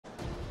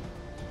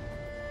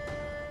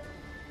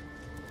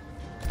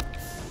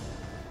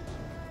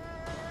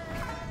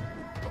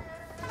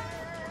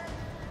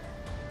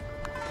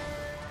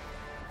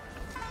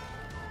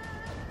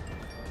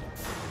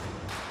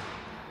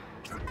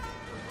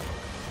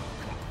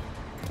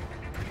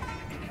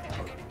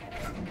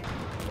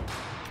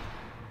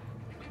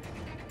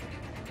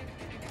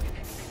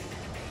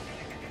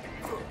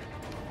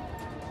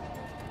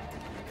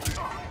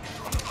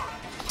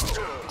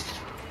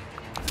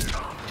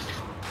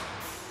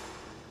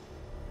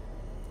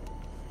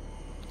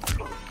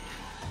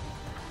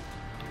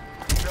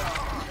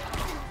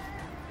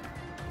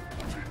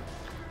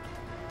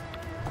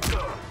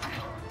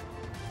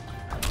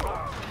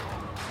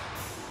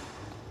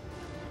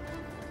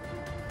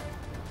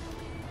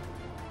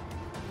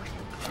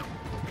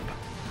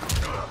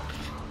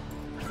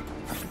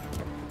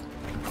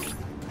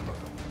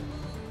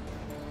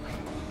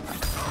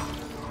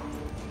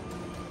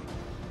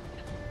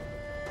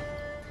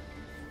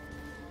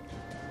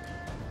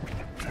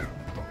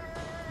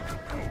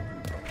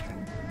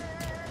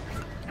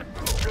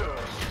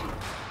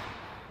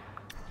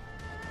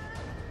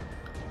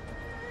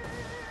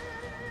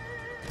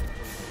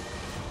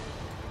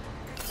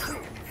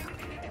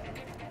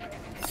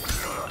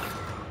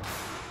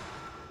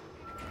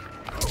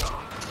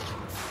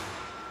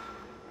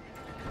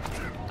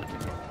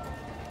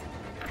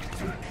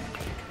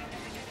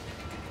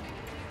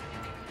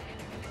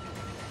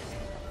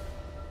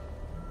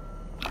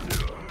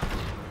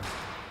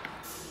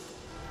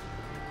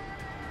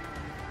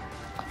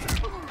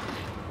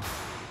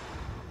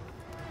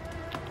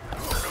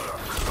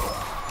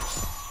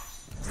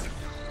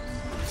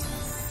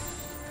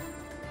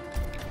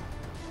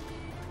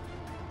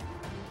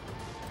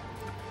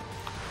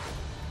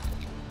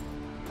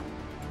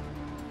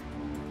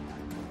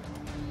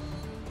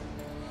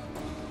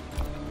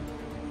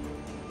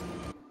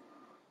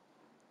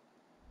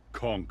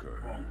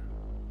conquer.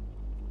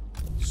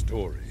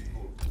 Story.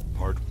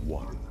 Part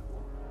 1.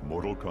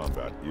 Mortal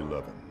Kombat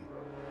 11.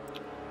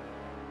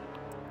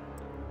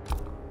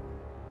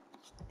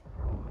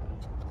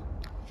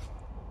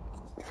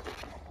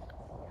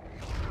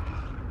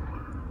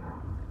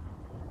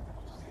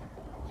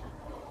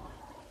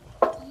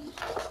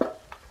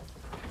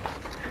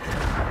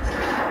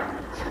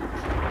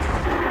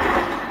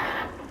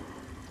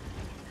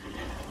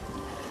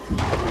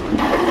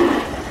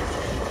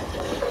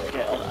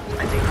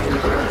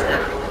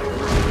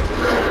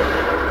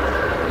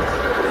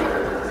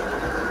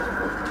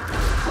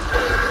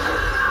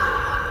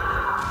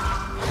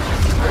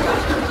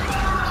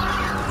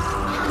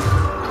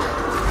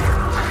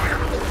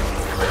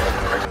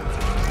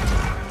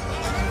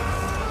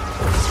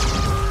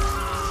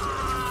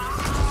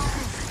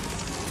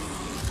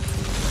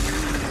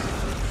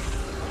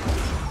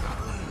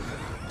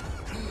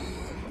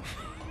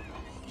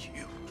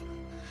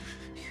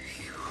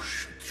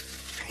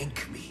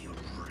 Thank me,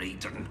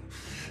 Raiden.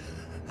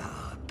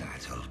 Our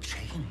battle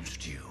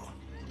changed you.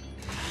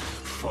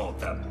 For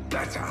the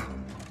better.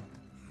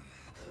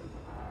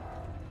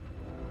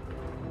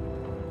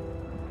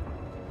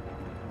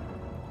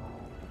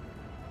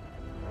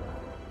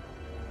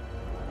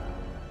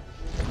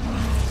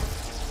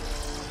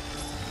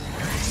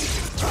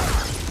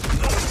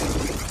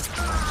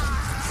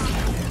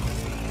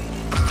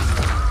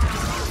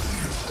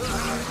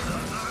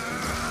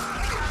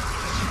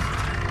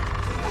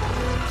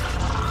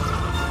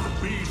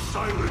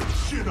 Silent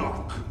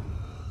Shinnok!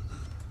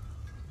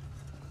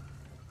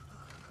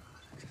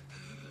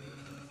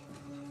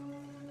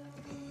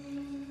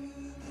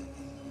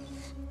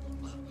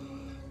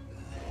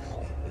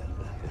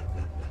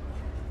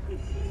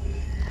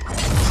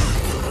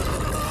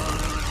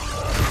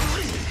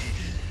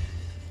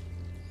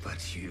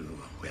 But you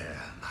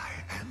wear my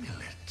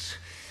amulet.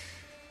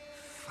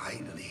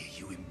 Finally,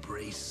 you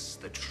embrace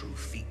the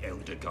truth the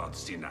Elder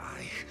Gods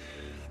deny.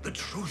 The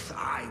truth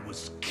I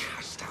was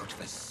cast out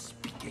for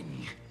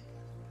speaking.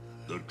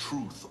 The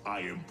truth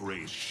I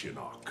embrace,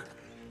 Shinnok,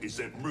 is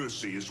that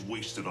mercy is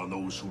wasted on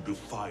those who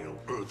defile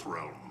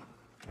Earthrealm.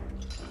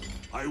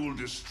 I will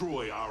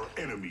destroy our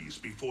enemies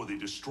before they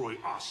destroy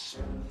us,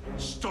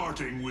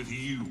 starting with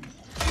you.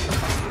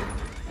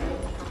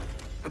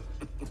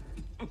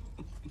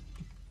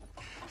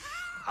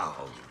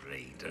 Oh,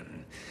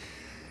 Raiden.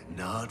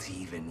 Not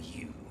even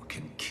you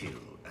can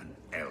kill an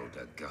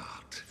Elder God.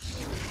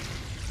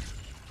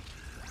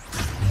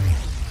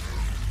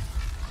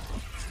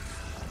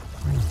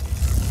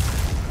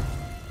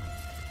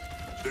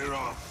 There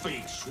are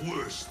fates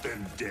worse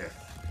than death.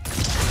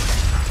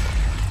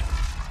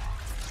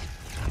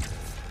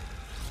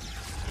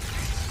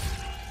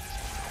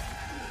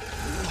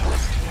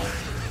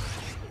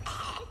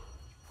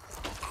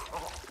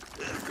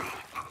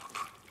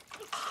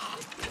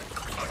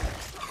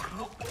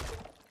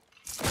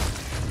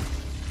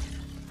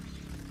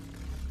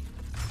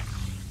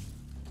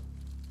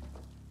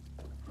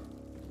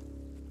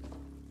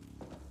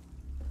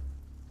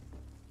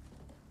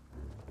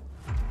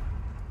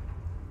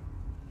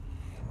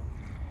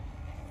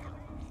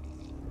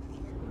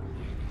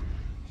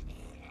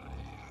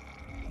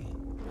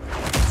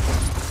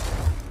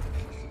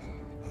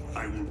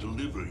 I will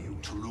deliver you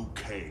to Liu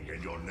Kang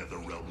and your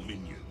Netherrealm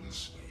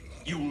minions.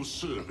 You will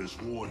serve as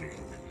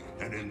warning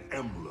and an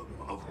emblem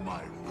of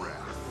my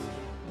wrath.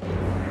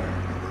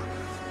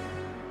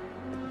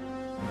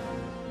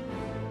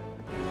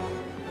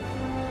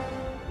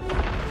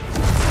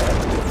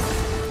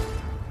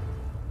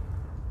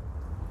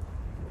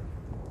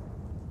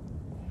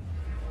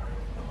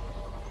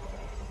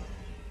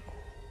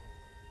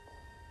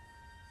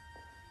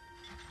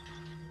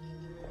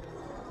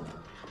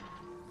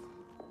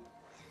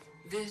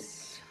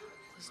 This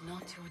was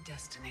not your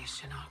destiny,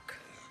 Shinnok.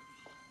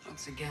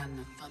 Once again,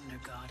 the Thunder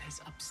God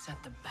has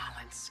upset the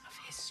balance of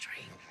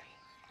history.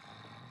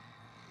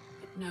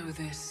 But know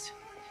this.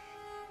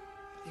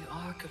 The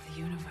arc of the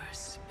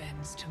universe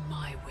bends to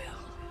my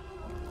will.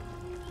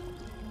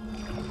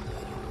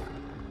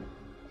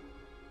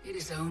 It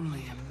is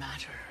only a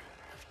matter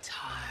of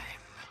time.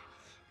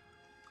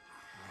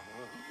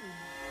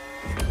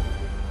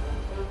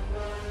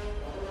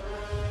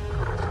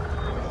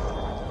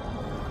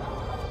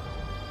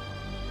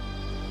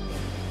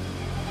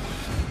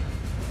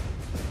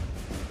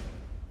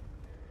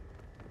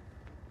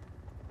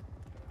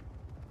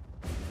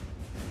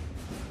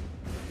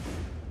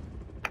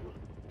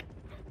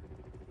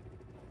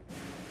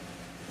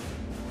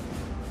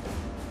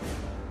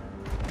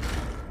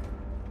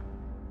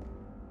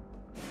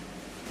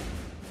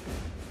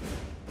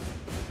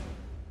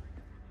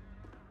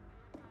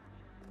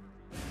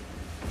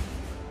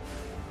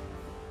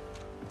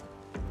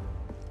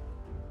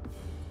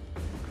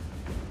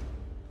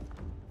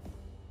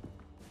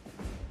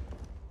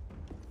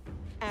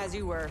 As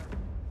you were.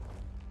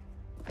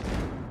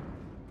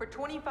 For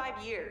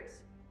 25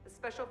 years, the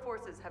Special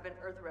Forces have been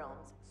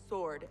Earthrealm's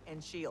sword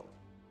and shield.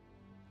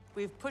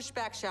 We've pushed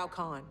back Shao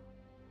Kahn,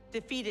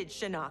 defeated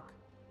Shinnok,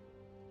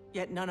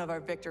 Yet none of our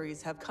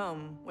victories have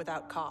come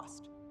without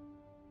cost.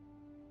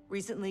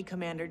 Recently,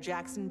 Commander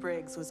Jackson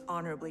Briggs was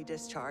honorably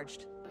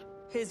discharged.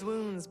 His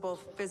wounds,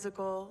 both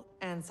physical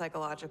and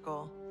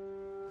psychological,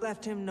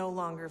 left him no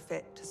longer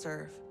fit to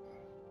serve.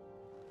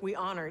 We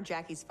honor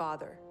Jackie's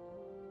father,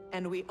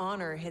 and we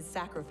honor his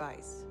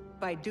sacrifice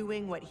by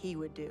doing what he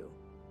would do.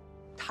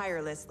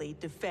 Tirelessly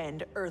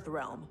defend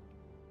Earthrealm.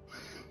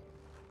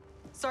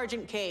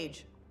 Sergeant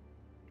Cage,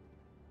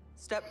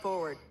 step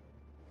forward.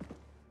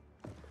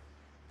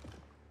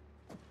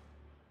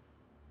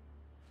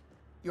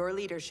 Your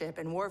leadership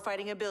and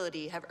warfighting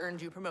ability have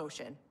earned you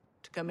promotion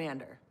to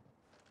Commander.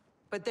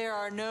 But there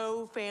are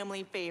no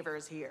family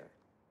favors here.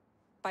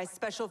 By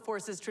Special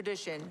Forces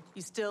tradition,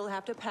 you still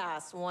have to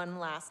pass one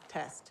last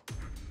test.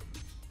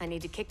 I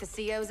need to kick the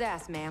CO's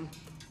ass, ma'am.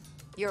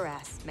 Your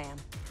ass, ma'am.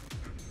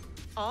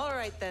 All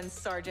right then,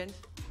 Sergeant.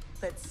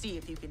 Let's see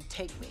if you can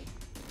take me.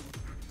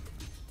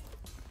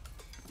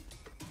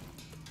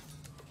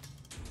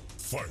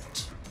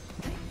 Fight!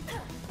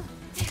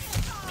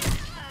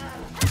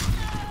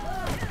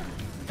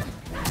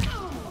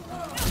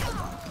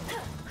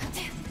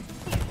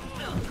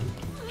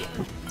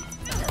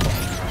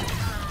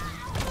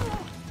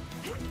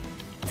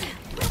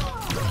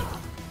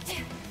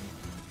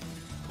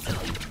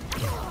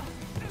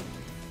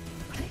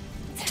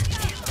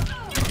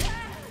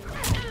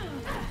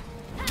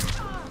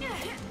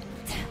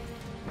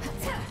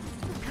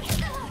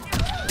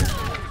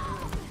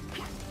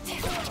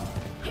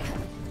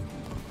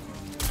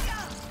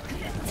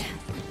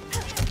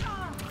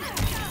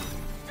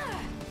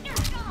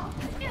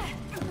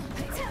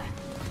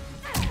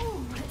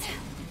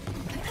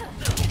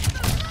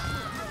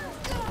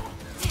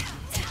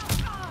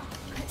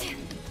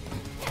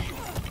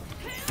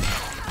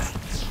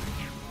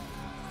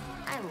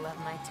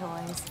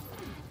 Toys.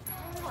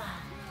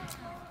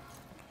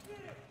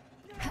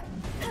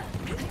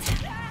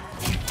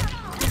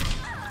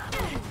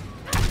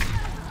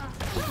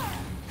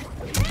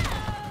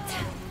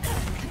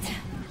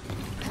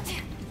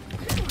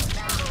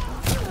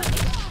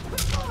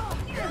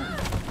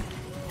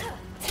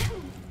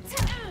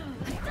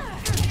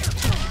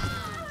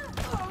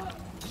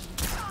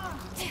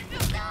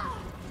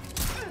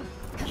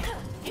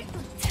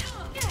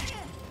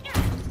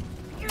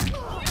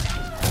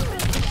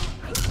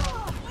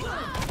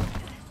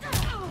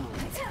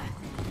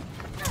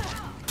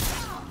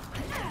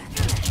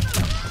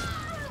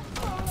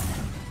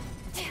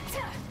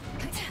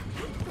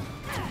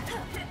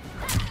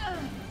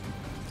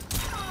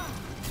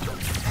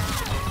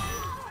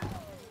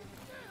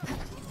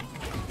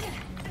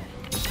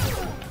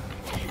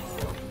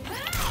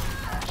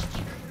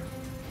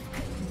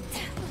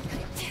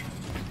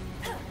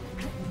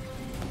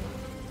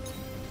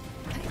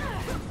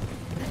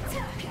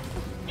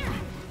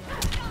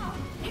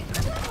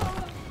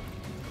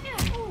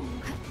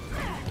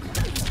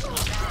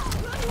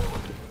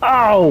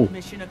 Ow!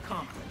 Mission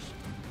accomplished.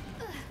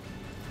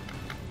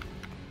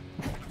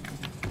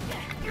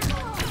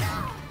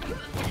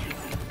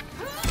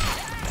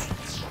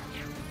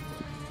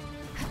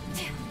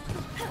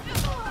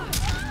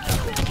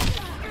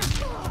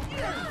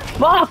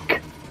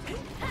 Fuck!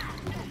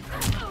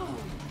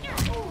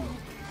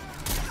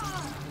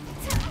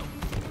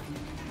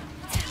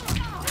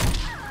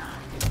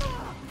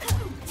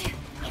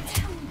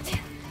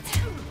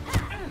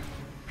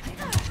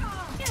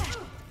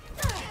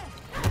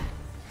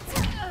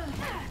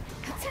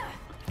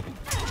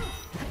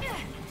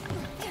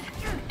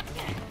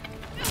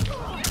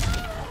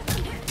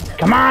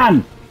 Come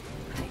on!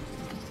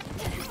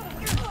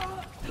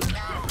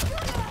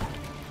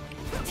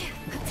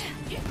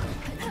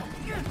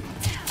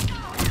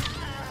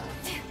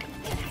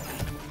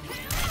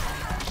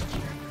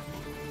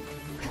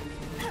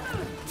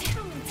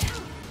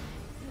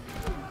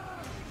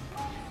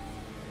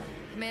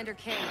 Commander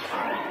Cage,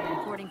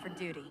 reporting for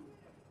duty.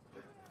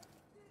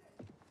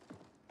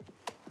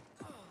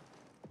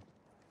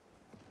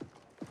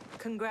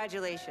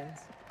 Congratulations,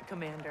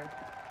 Commander.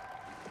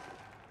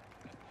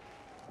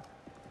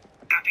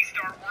 Happy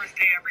Star Wars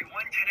Day,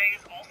 everyone. Today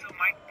is also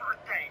my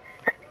birthday.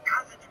 And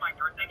because it's my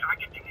birthday, I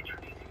get to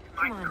introduce you to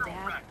my Come on, Dad.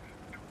 girlfriend.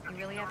 You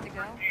really have to go?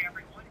 Birthday,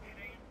 everyone.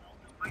 Today is also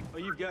my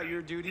Well, you've got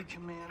your duty,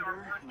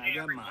 Commander, and I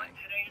got mine.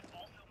 Today is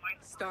also my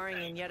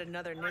Starring in yet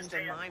another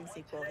Ninja Mime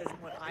sequel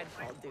isn't what I'd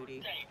call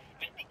duty.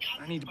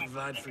 I need to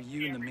provide for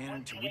you in the manner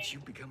to which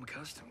you've become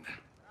accustomed.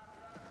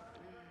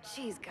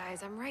 Jeez,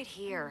 guys, I'm right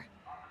here.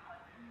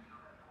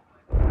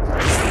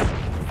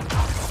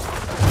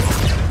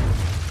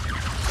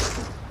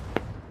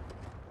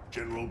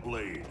 General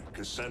Blade,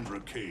 Cassandra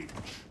Cage,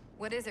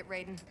 What is it,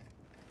 Raiden?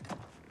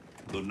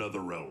 the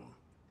Netherrealm.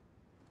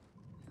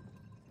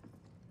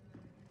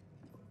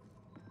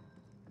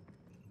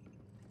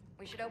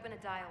 We should open a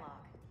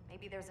dialogue.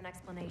 Maybe there's an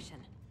explanation.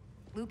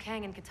 Liu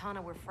Kang and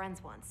Katana were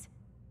friends once.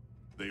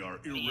 They are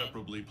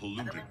irreparably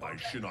polluted by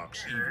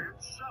Shinnok's evil.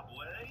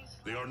 Subways.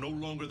 They are no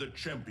longer the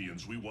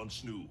champions we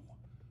once knew.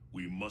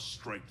 We must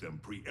strike them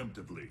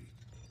preemptively.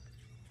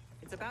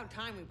 It's about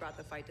time we brought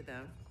the fight to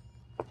them.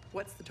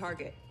 What's the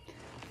target?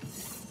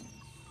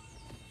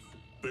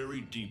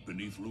 Buried deep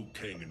beneath Liu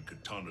Kang and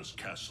Katana's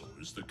castle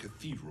is the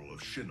Cathedral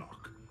of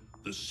Shinnok,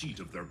 the seat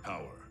of their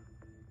power.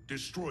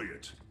 Destroy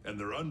it, and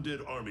their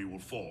undead army will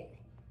fall,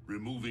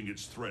 removing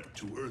its threat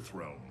to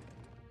Earthrealm.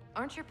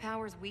 Aren't your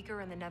powers weaker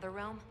in the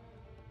Netherrealm?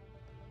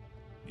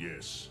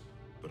 Yes,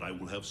 but I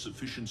will have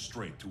sufficient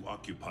strength to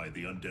occupy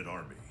the undead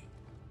army.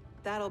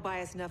 That'll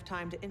buy us enough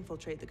time to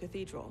infiltrate the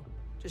cathedral.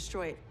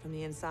 Destroy it from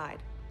the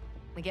inside.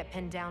 We get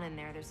pinned down in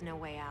there, there's no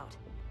way out.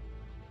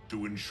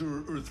 To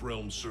ensure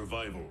Earthrealm's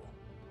survival,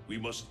 we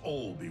must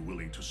all be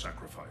willing to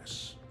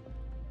sacrifice.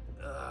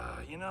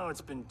 You know, it's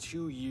been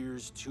 2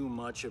 years too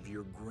much of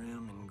your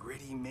grim and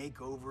gritty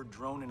makeover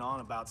droning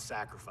on about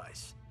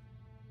sacrifice.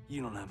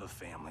 You don't have a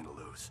family to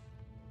lose.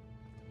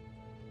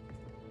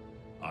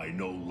 I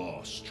know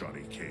loss,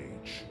 Johnny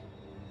Cage.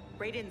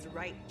 Raiden's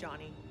right,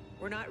 Johnny.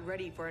 We're not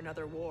ready for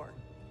another war.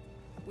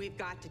 We've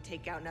got to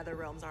take out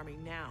Netherrealm's army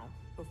now,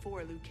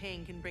 before Liu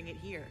Kang can bring it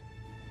here.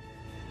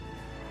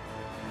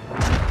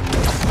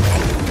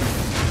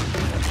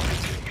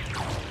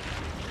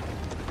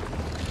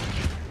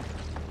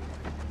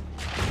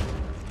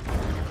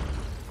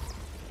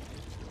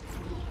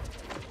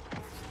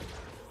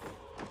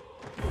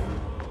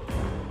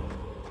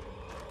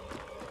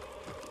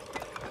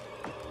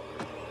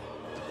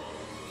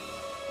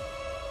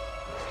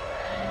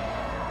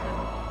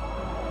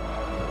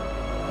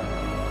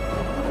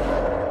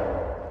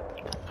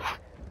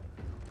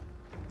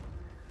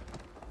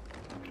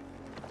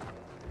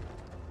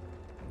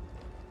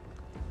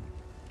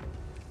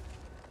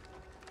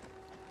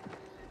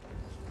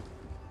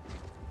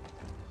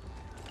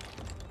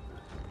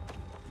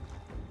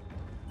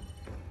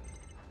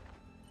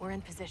 We're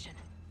in position.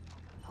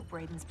 Hope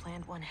Raiden's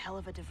planned one hell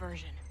of a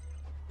diversion.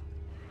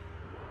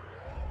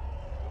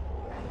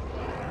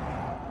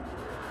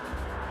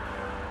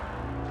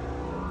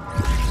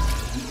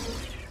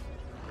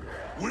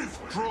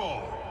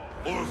 Withdraw,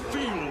 or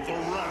feel the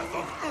wrath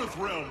of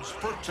Earthrealm's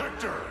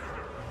protector!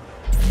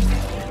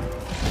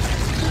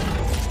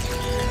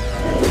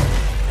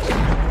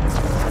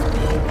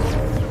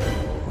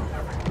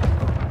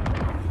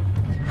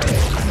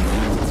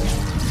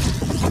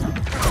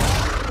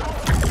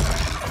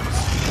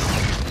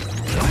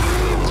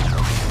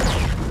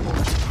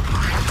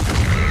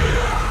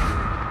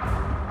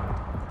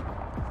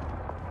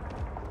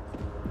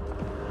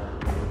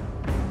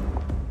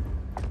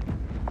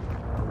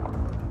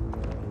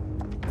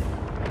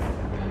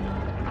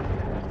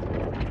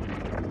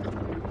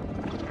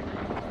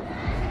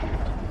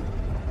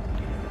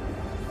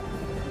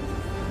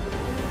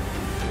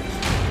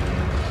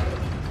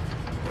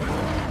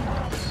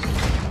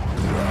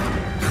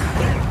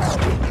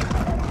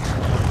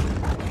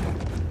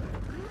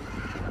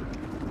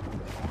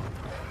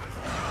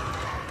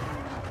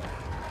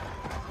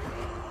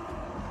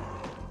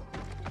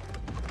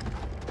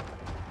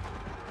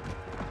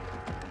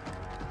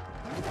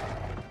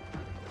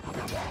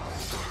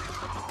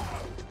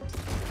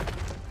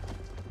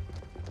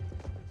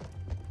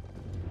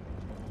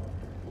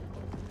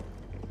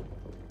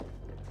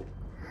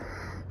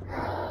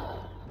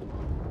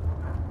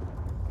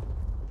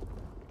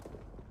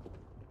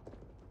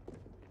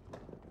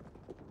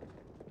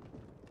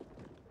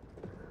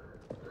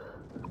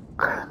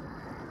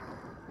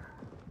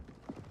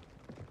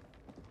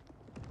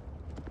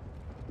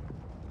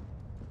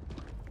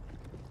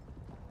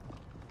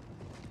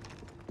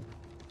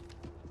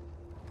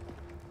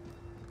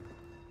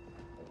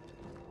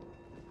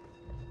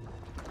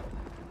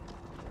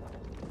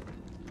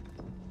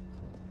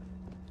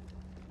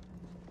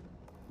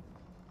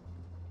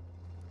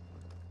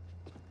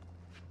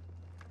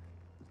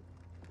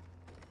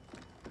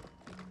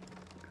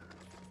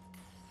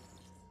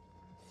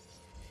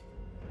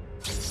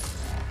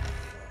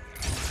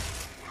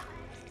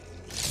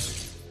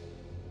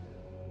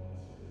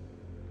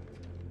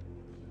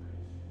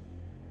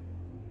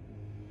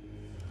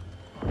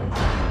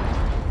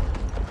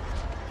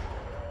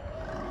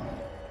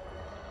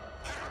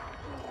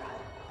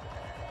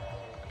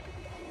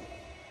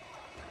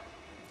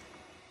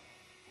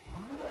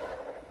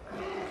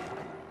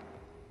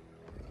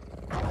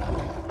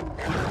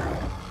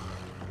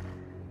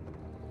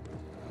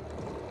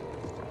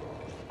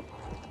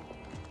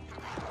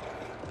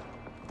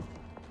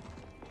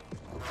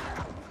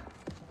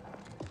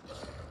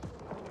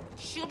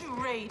 Should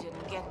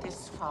Raiden get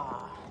this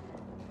far,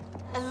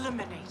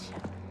 eliminate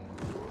him.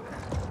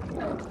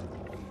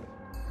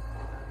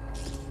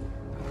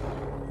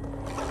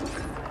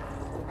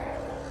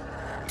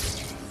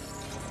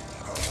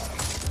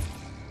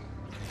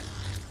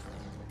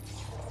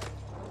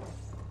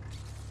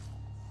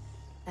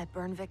 That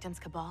burn victim's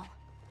Cabal?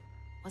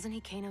 Wasn't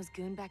he Kano's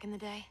goon back in the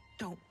day?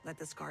 Don't let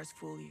the scars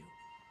fool you.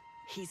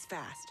 He's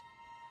fast.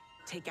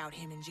 Take out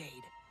him and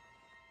Jade.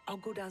 I'll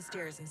go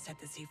downstairs and set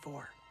the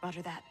C4.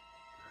 Roger that.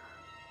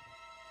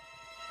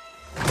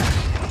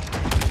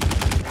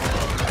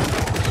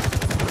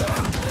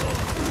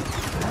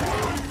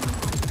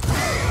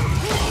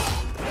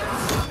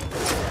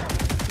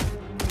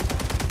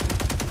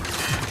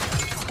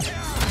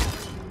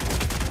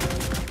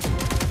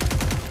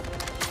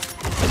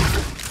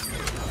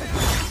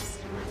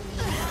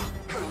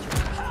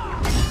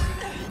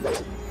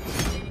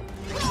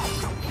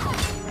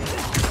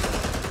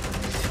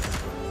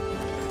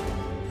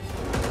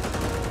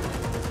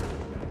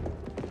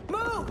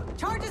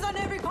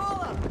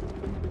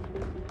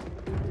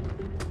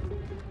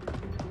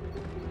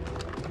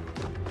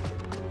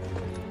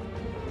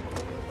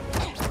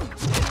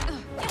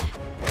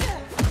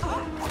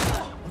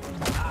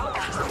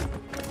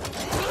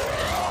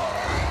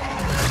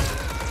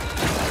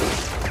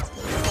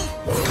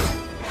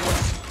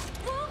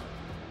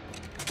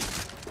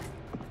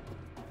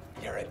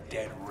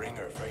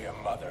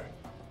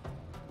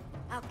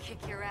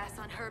 ass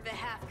on her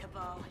behalf,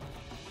 Cabal.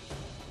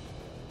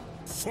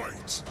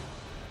 Fight!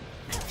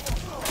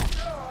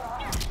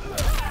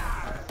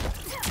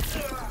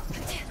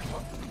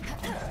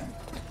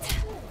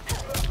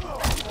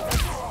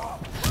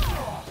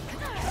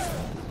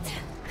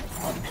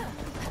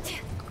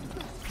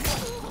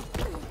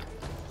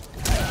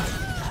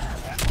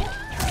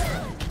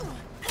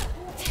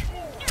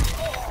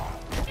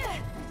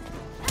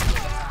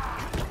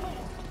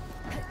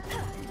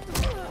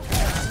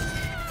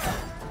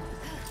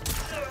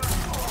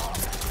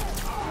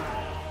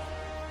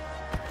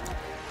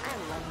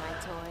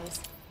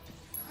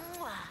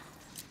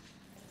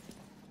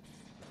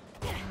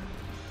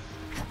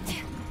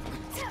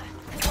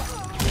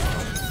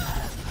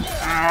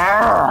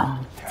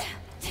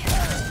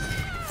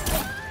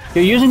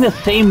 You're using the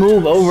same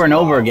move over and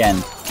over again.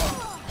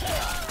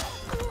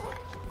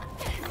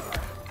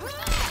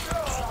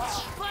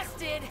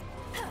 Busted.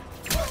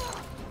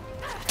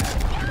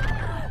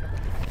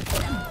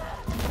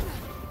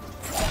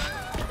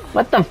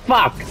 What the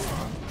fuck?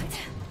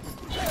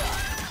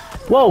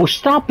 Whoa,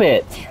 stop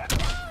it!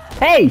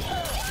 Hey!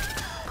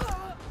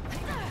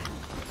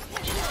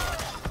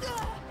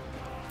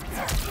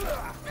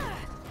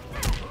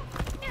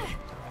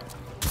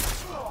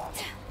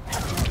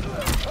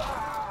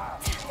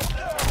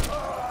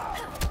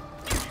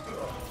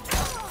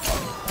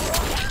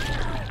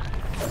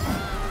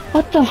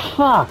 What the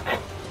fuck?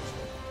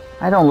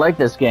 I don't like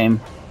this game.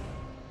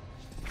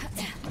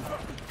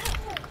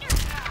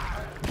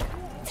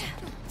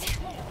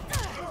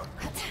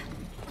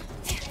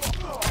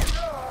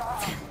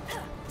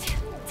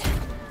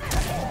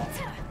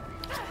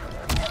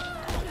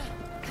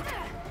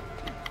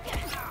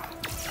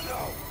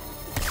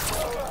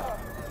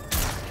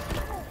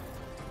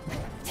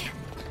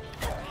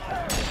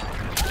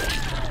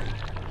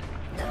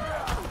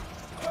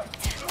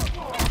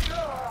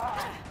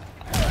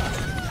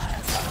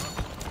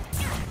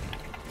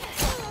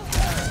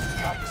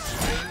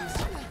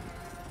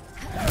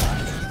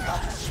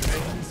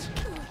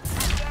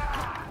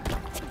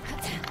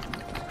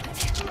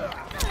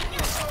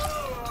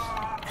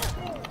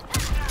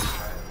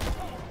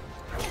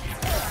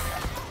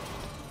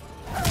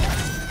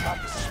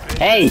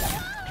 Hey!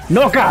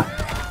 Noka!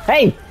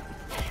 Hey!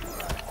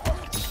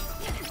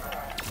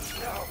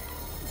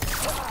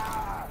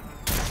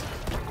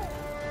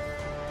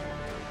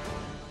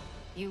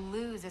 You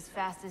lose as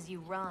fast as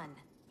you run.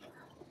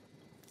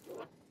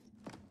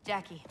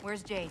 Jackie,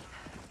 where's Jade?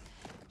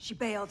 She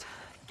bailed.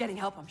 Getting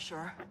help, I'm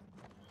sure.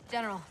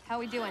 General, how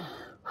we doing?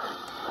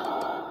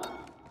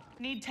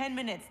 Need 10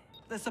 minutes.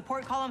 The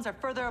support columns are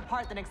further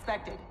apart than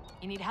expected.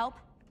 You need help?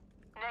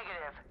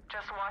 Negative.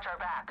 Just watch our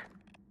back.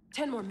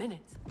 10 more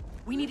minutes.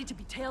 We needed to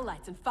be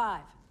taillights in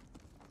 5.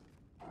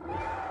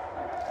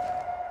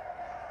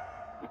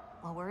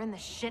 Well, we're in the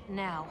shit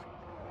now.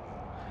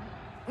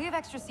 We have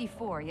extra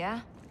C4,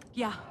 yeah?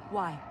 Yeah,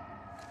 why?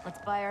 Let's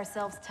buy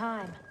ourselves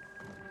time.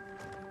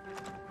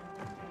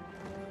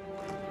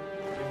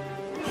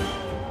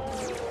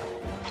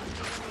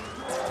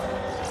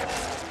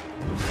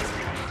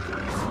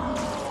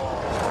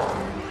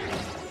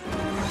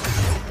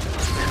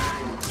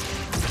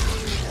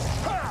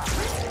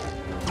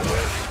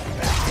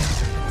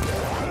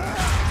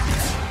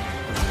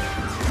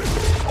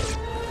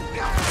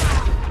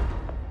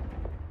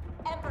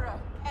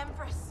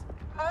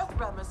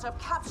 Have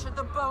captured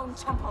the Bone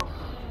Temple.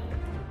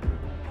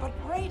 But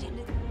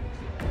Raiden...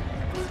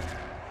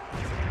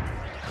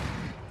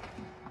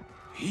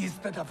 He's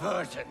the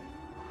diversion.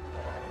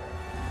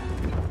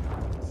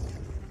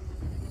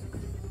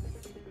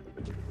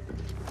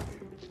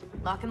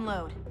 Lock and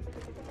load.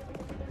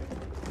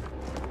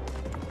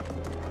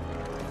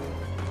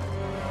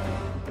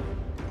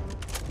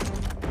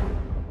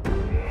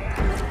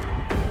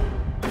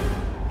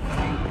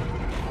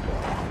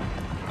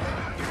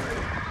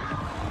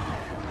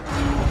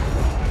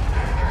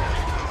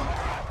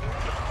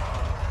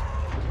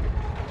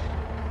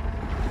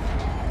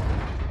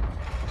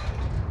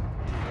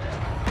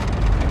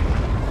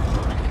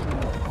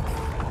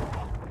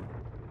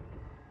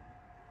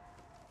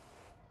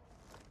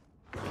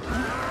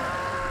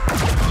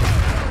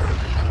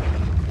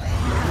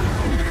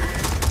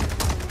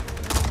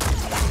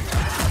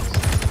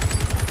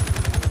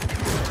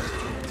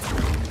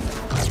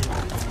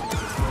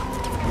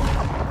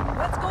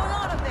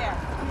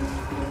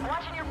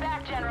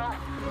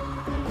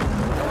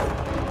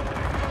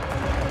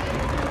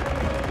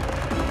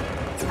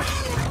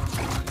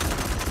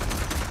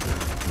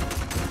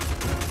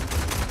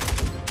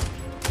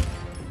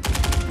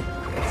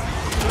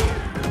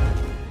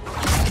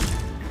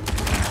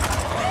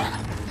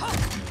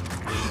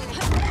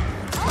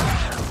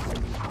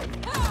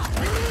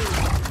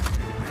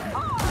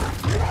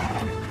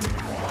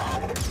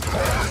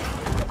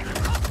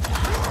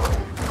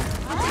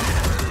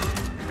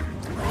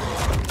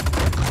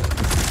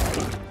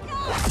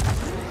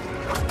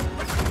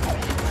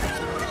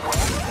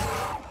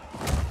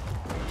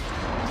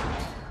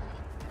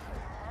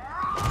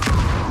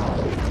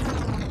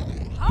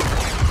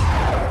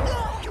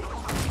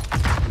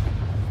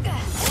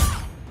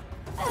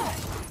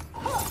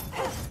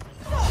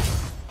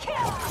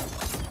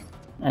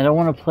 I don't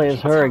want to play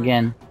as her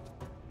again.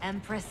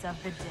 Empress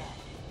of the Dead.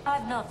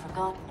 I've not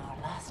forgotten our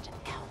last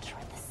encounter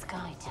at the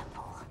Sky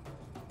Temple.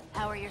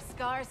 How are your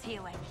scars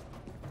healing?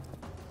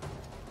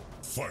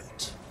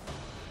 Fight.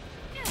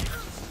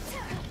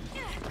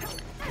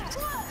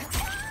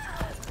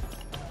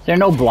 Is there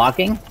no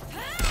blocking?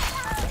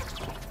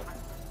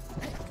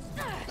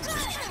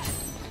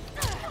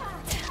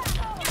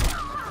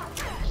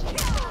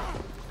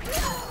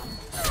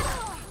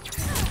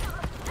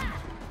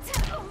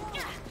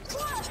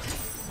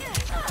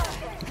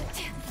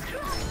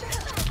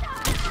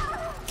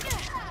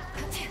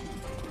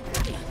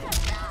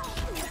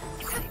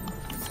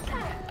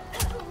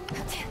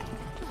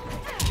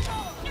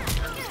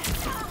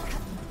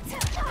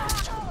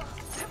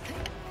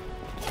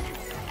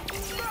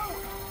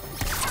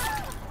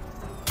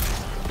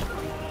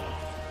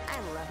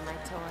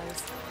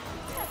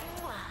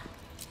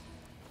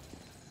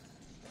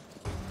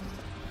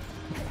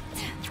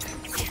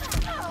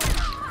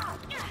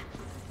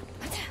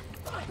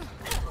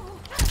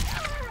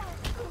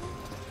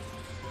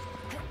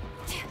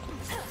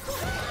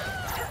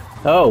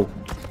 Oh.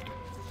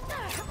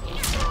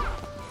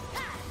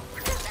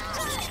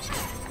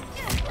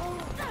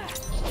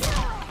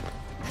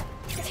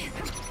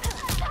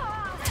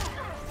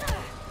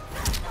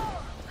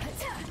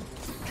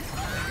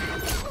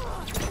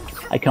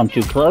 I come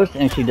too close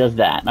and she does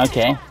that.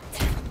 Okay.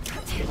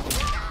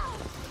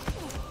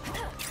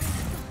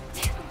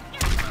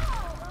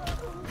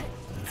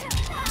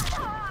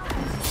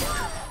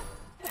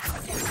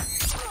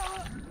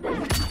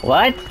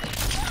 What?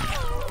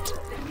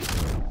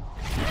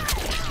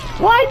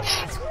 What?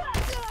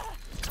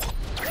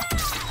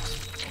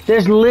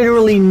 There's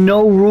literally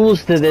no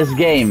rules to this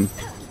game.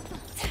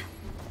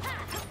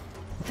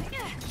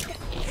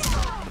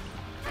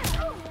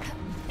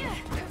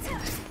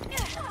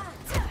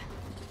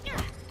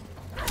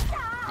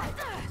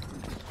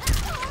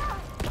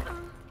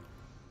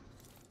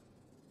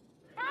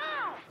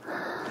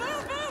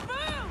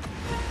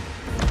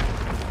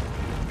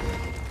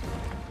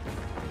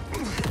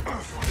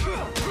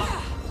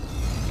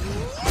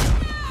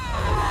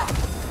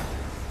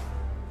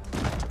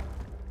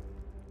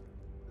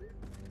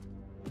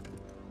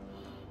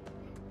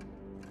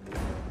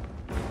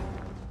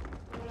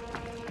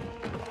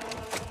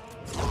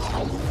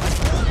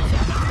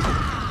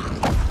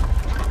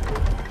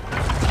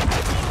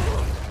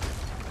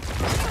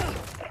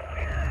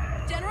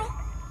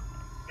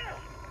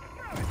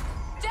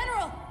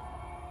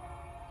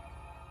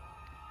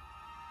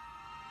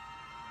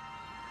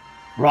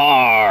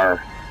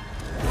 Roar!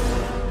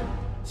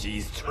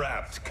 She's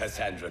trapped,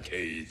 Cassandra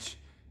Cage.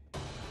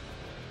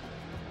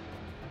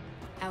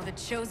 Now the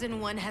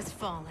Chosen One has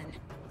fallen.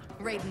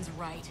 Raiden's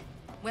right.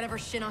 Whatever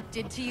Shinnok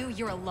did to you,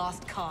 you're a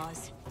lost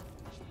cause.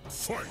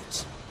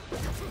 Fight!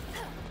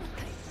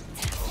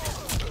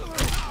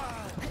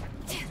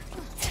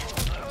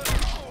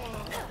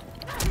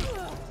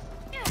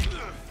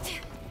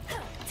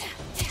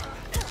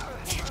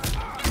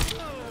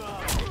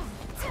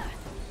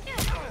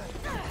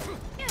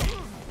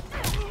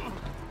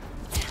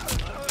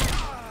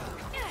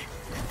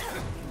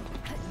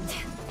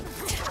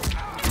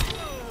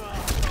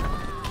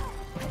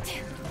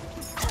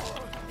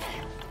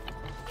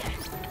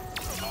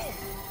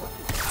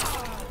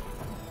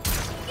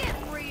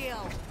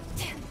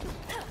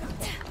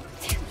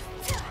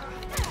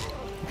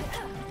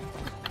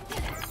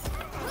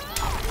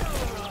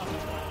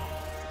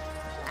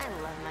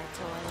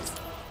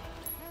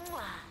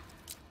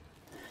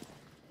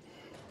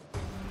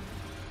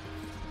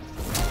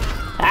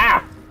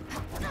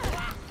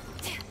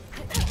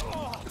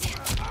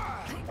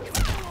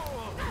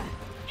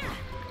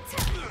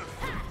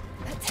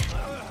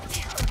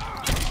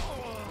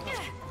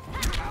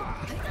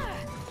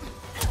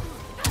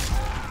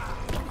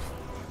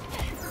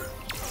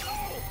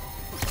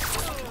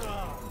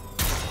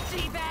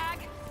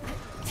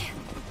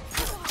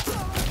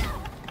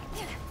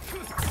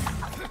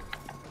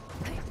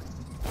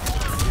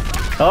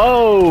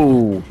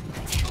 Oh!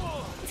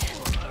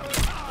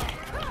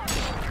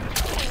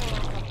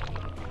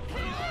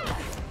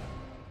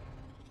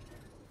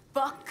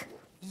 Fuck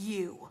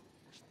you.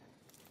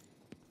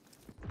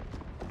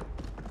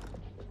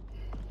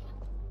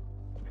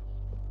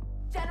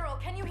 General,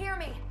 can you hear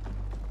me?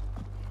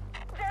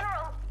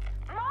 General!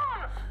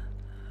 Mom!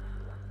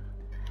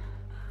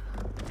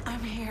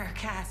 I'm here,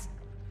 Cass.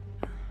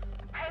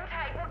 Hang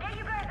tight, we'll get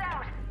you guys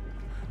out.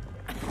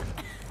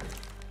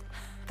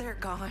 They're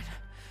gone.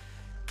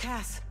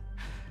 Cass.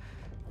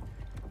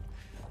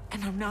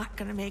 And I'm not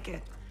gonna make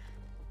it.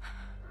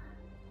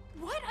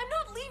 What? I'm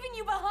not leaving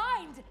you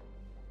behind!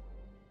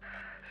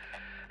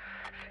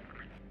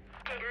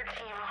 Get your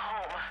team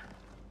home.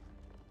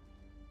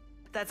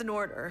 That's an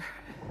order.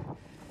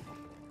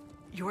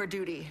 Your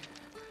duty.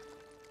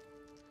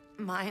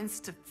 Mine's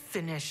to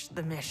finish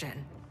the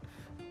mission.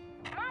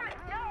 Mom,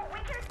 no, we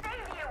can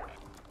save you!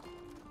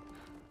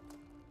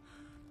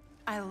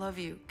 I love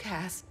you,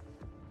 Cass.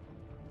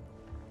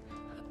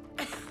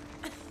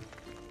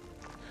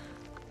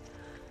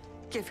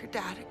 Give your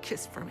dad a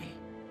kiss for me.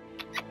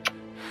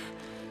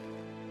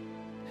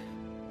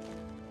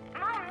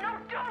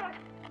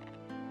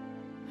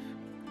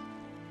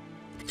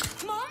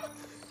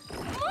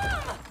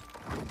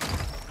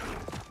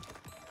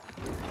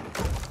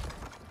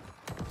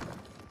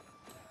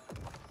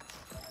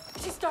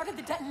 started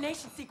the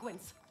detonation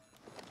sequence.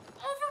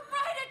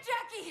 Override it,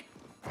 Jackie!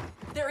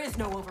 There is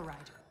no override.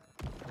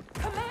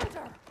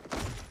 Commander!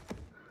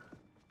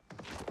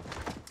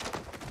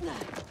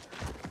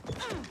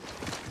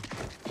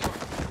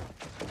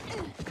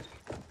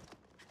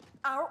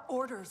 Our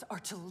orders are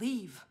to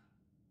leave.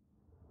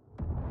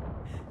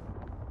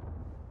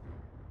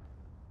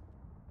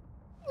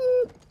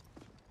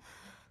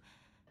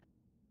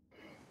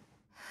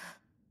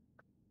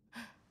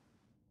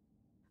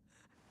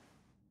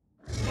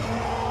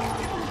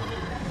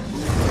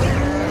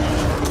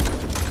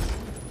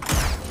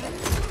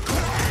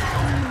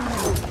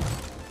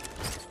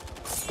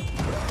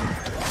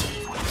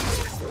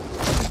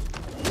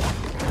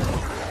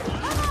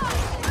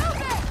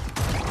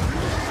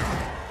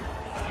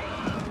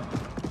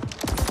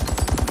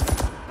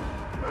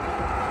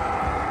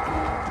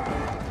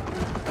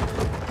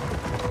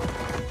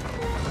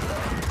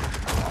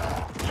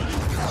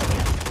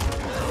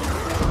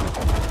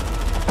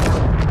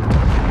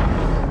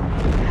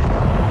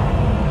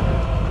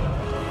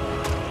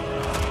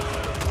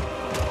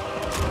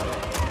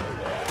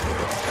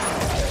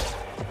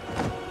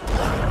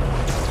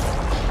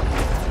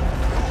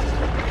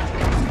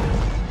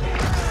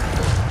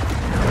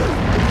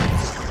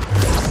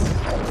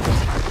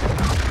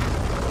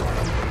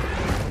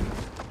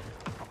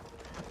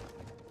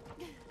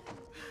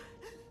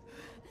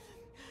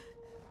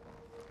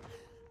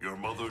 Your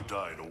mother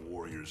died a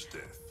warrior's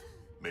death.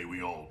 May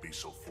we all be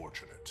so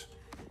fortunate.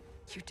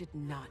 You did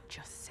not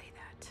just say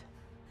that.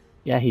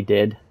 Yeah, he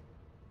did.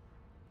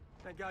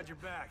 Thank God you're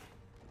back.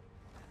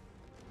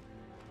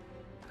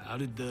 How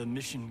did the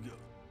mission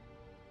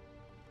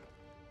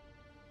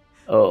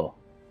go? Oh.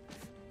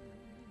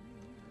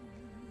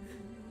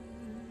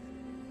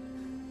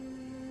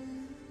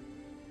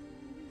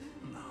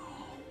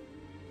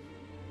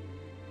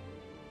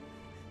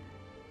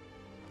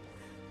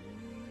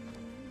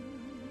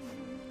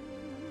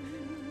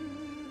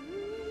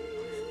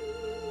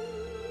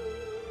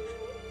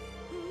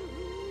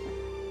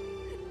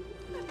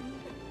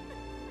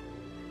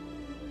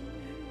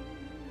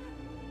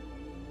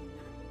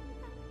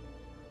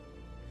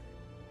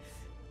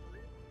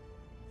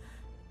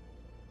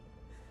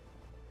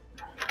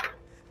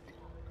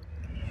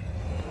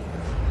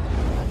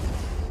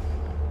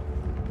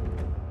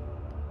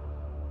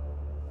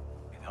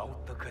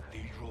 Without the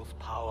cathedral's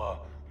power,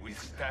 we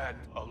stand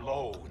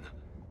alone.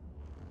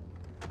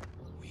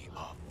 We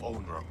are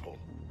vulnerable.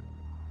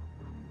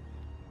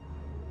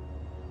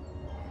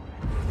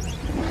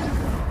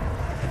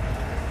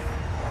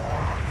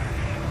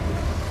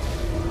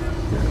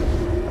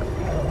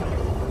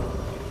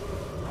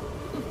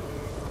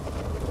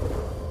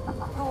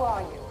 Who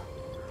are you?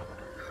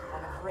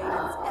 One of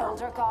Raiden's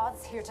elder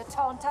gods here to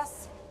taunt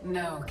us?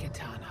 No,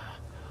 Kitana.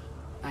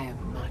 I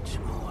am much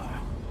more.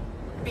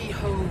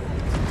 Behold!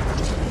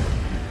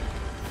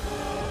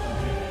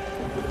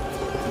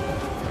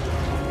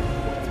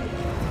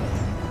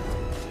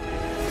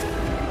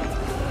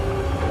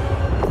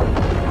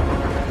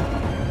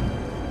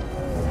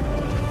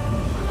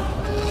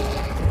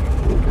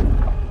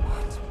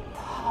 What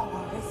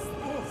power is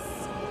this?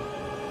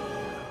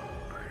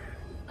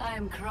 I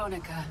am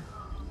Kronika,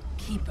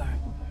 keeper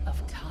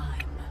of time.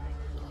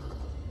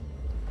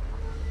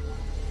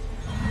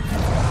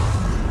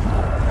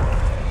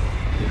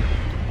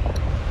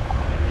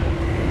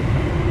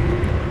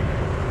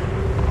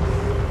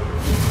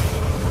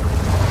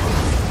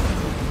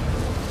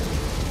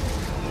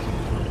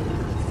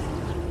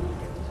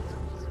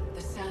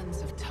 The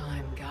sands of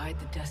time guide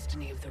the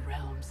destiny of the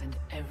realms and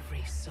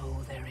every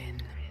soul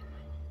therein.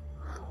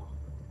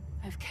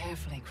 I've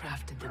carefully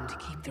crafted them to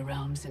keep the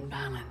realms in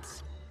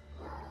balance.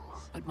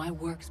 But my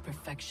work's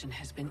perfection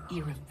has been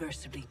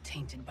irreversibly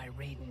tainted by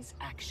Raiden's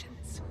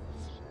actions.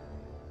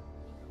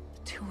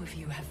 The two of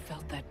you have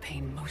felt that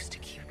pain most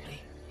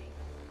acutely.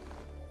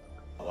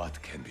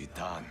 What can be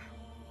done?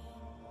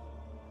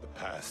 The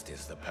past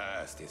is the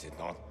past, is it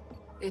not?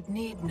 It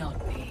need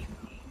not be.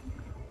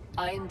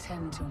 I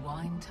intend to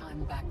wind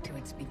time back to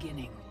its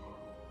beginning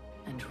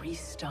and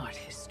restart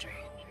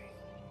history.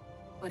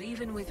 But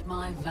even with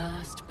my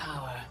vast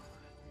power,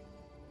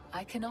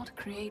 I cannot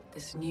create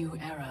this new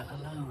era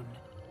alone.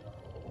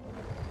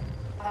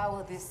 How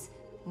will this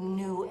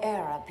new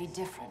era be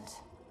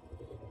different?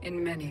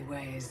 In many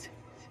ways.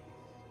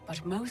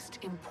 But most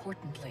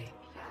importantly,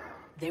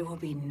 there will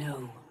be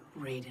no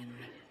Raiden.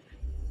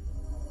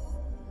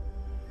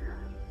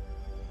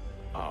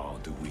 How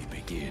do we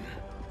begin?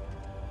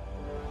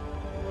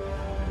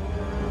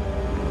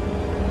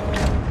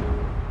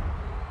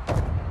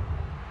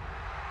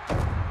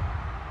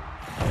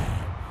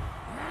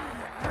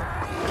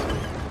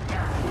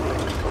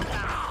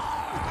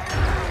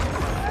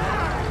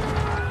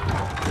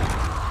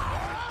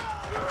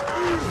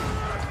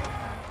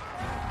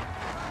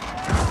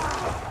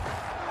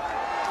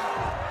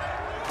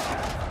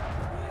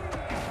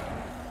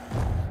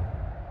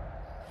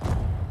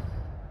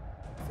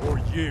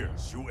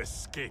 Years you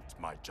escaped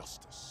my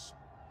justice,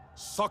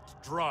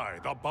 sucked dry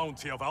the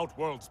bounty of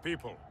Outworld's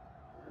people.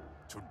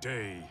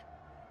 Today,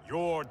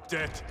 Your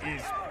debt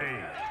is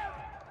paid.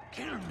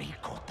 Kill me,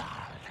 Kotal,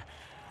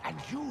 and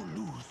you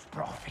lose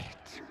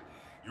profit.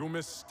 You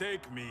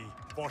mistake me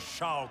for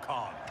Shao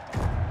Kahn.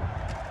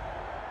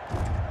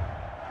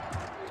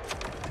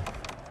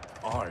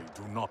 I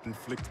do not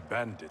inflict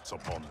bandits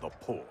upon the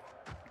poor.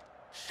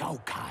 Shao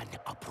Kahn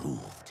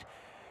approved.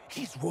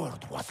 His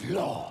word was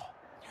law.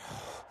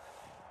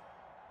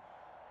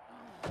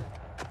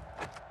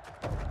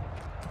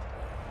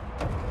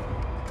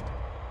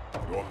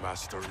 Your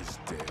master is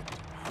dead.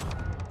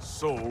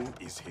 So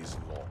is his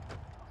law.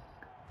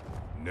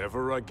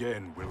 Never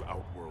again will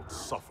Outworld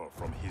suffer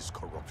from his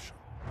corruption.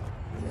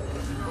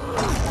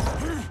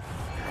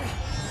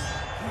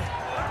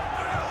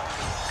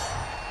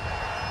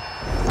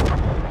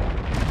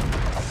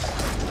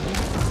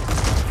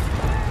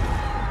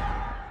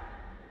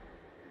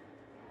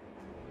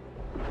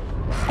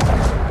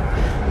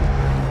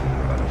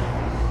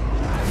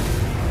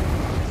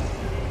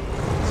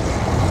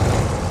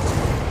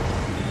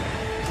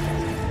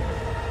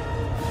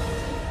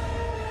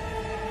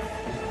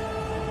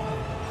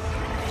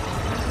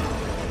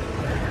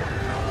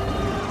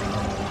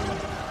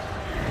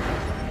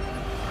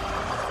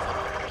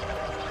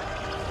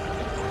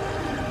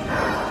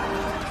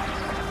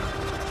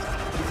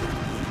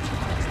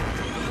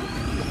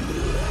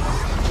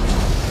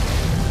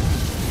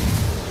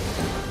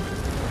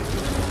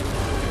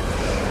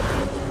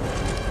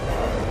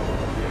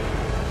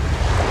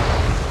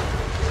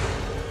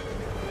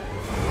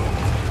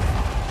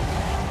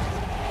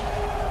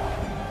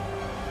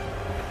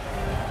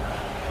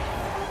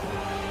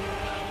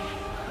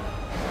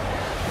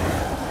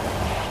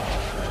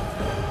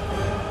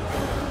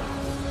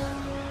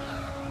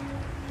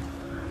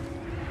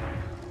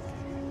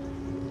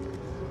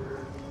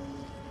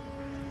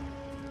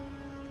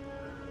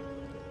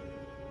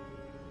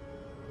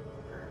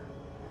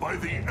 By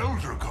the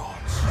Elder Gods!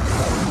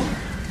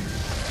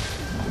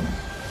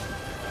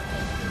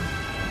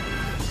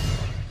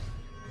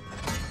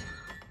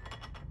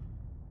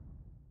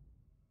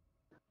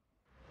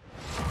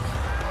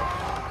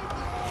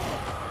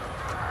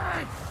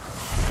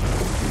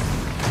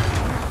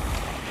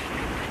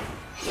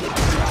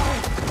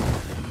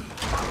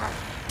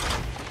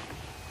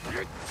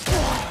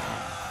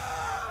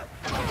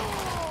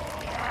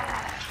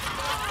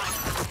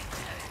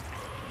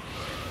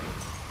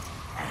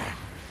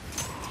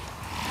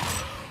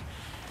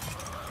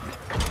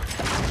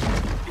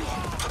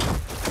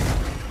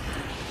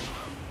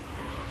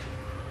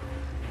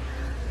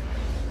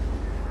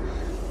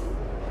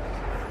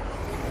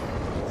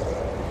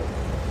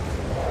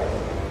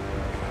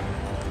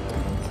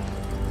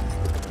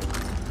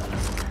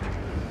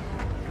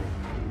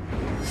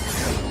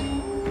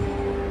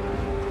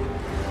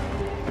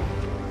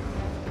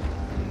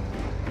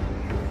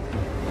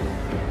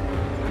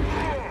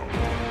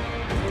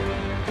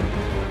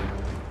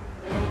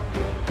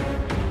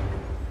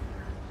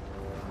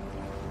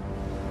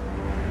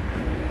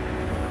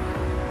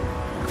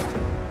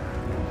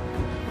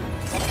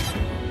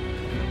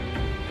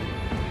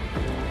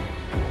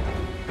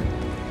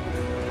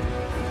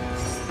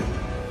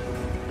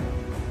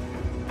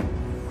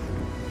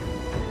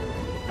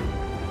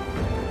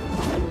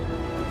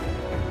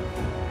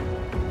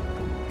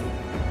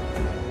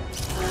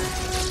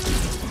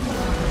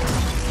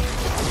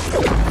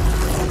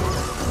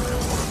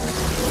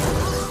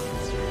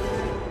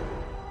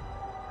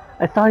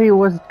 I thought he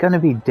was gonna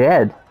be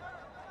dead.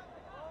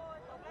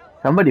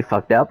 Somebody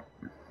fucked up.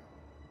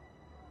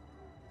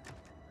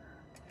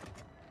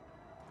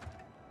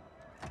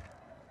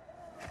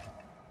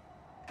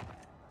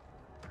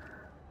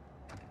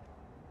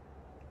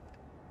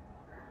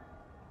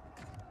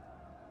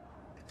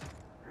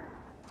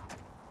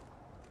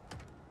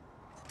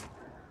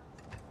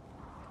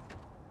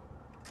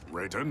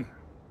 Raiden?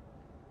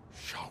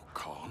 Shao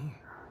Kahn?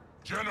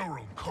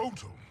 General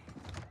Kotal.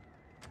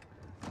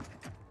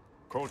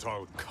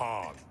 Kotal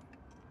Kahn.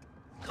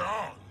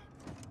 Khan,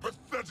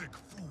 pathetic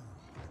fool.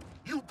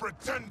 You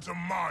pretend to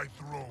my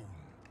throne.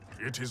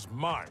 It is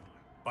mine,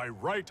 by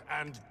right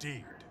and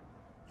deed.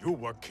 You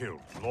were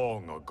killed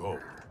long ago,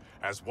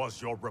 as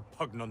was your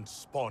repugnant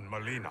spawn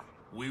Melina.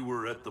 We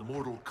were at the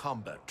Mortal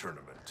Kombat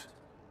tournament.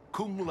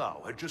 Kung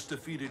Lao had just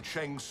defeated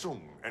Shang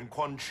Tsung and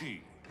Quan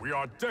Chi. We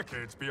are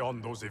decades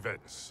beyond those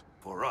events.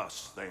 For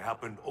us, they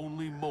happened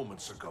only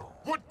moments ago.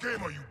 What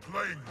game are you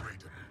playing,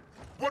 Raiden?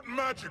 What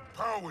magic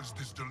powers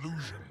this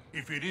delusion?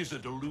 If it is a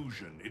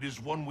delusion, it is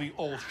one we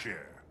all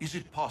share. Is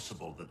it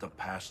possible that the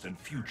past and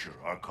future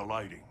are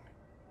colliding?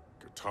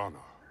 Kitana,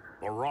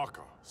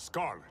 Baraka,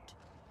 Scarlet,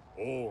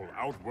 all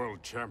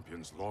Outworld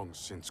champions long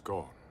since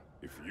gone.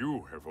 If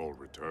you have all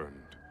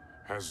returned,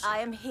 has... I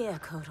am here,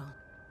 Kotal.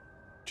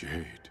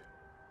 Jade.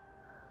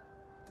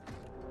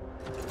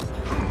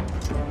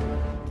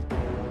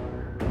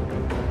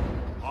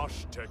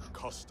 Aztec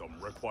custom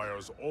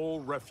requires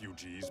all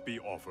refugees be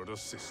offered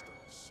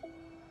assistance.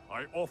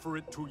 I offer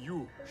it to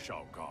you,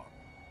 Shao Kahn.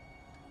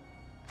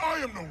 I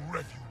am no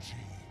refugee.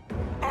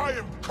 I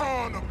am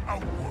Khan of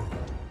Outworld.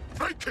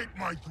 Vacate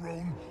my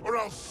throne, or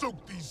I'll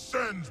soak these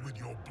sands with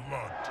your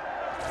blood.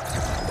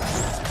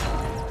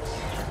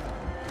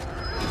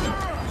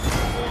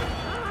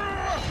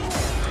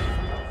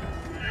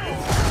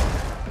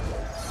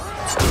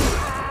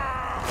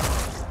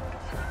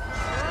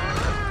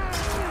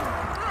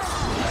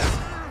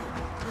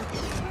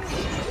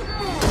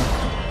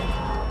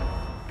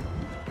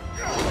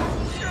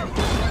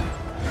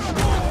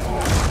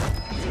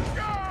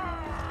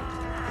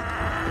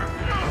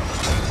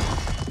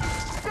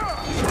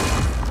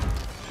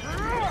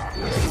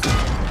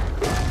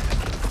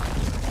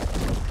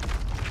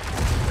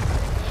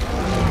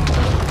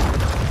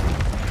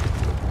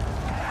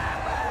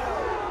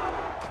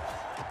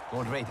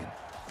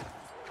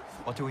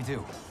 What do we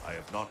do? I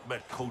have not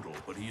met Kotal,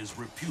 but he is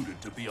reputed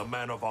to be a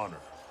man of honor.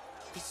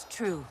 It's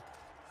true.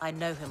 I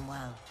know him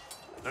well.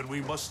 Then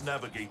we must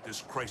navigate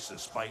this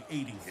crisis by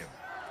aiding him.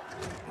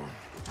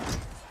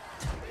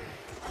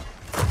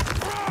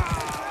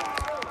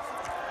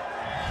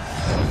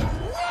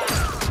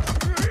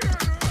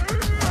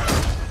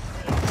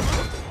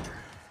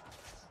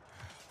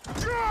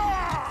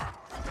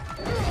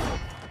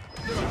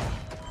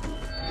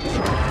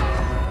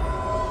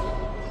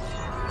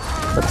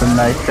 That's a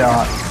nice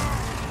shot.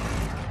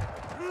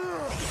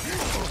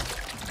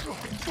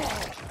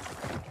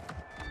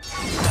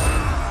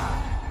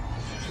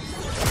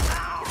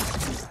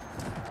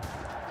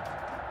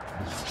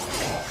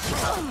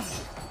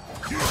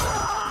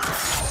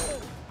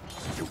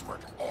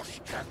 Stupid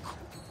Oshtek,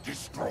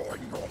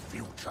 destroying your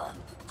future,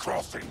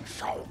 crossing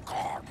Shao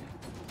Kahn.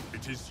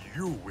 It is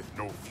you with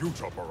no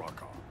future,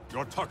 Baraka.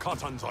 Your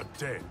Takatans are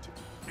dead.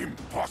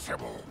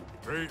 Impossible.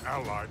 They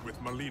allied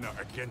with Melina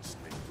against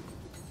me.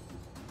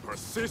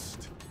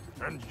 Persist,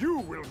 and you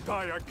will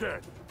die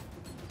again.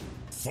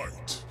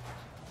 Fight.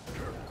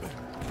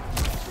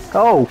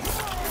 Oh!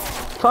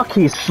 Fuck,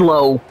 he's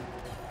slow.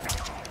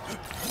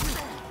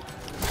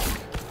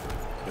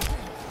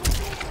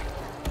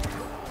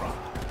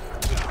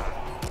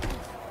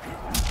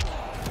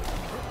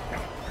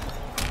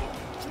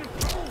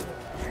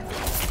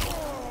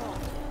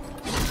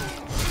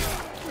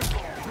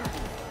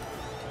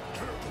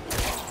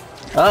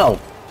 Oh.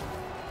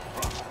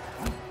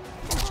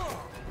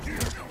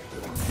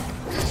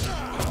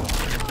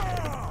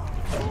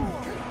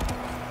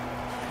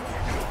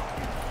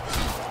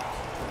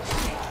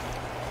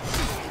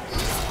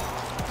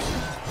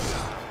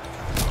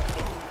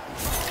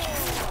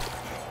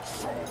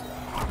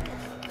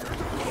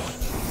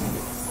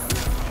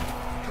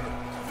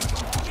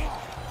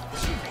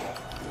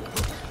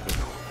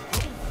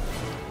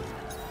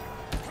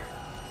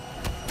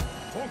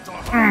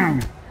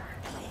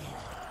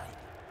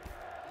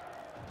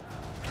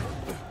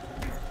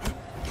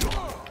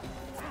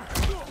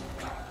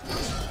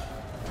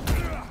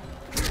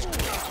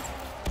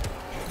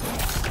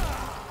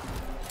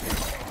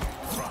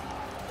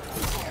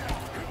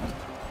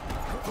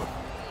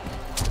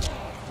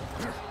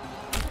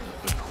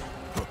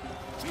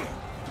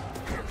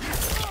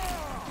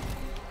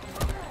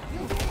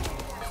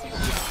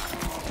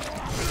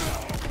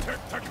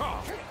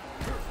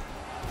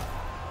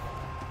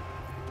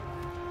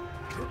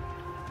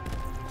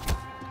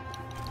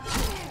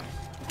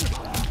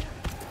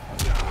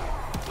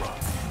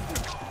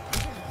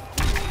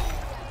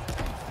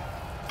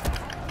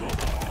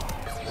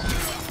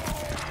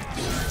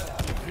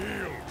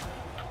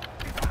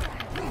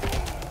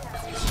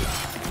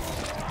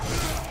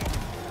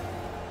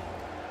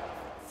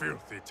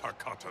 Filthy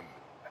Takatan.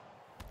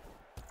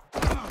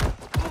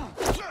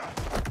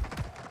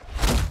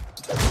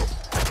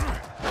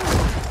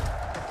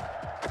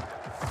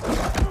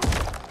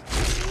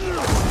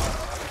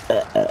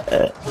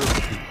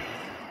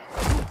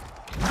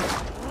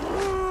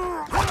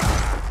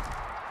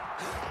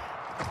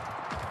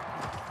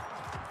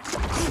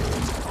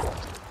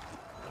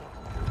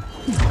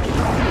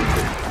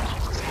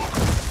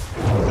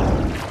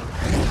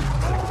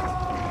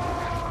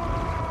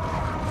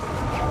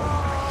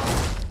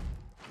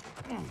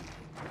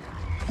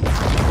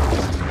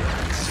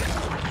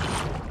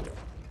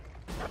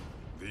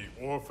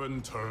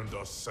 Orphan turned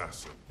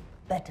assassin.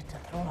 Better to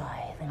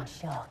thrive in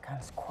Shao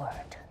Kahn's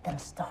court than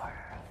starve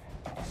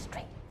in the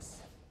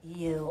streets.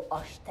 You,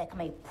 Oshtek,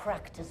 may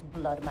practice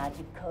blood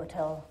magic,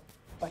 Kotal,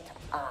 but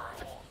I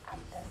am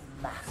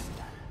the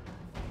master.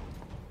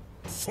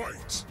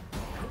 Fight!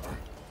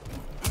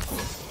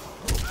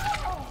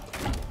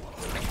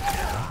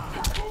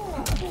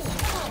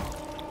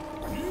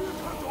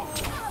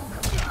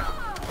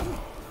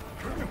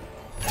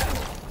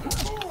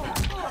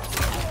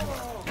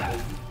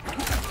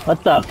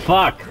 What the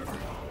fuck?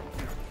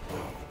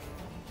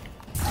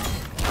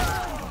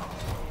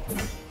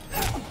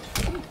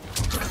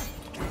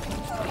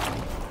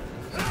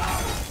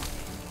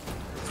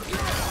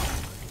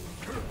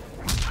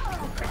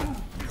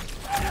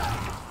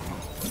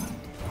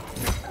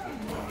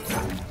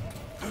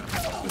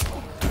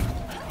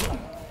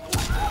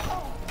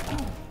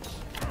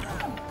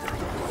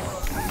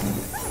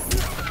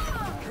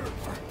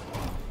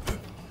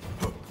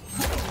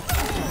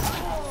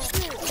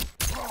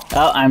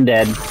 Oh, I'm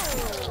dead.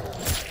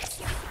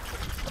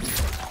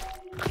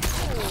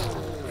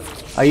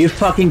 Are you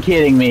fucking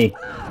kidding me?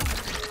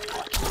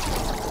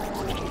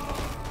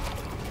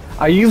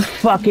 Are you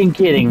fucking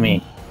kidding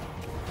me?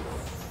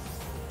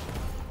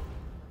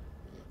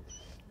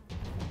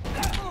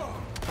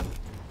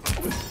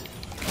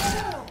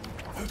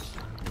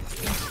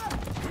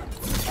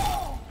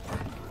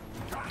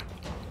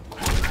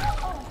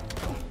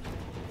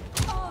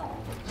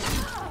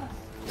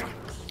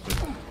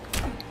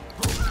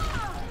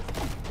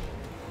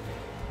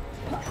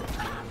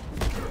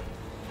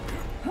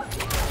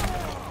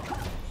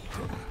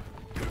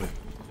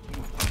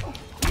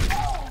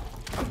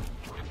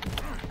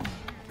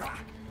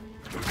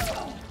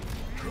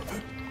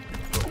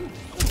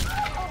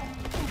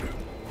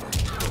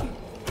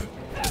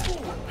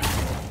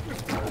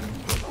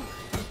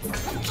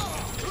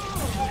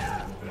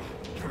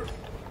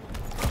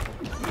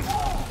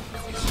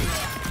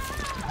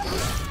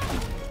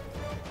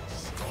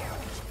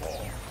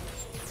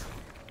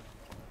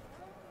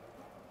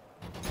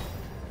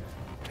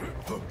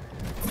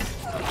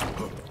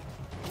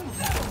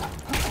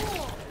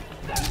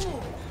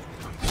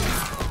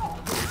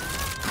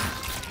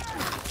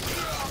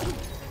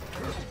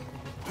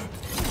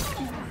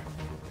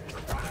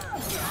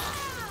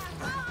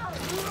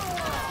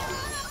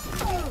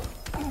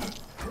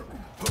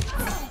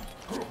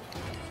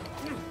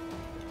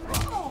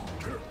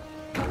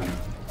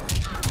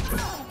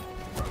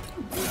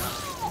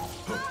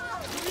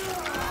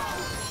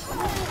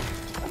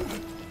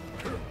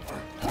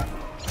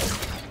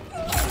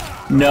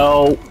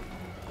 No.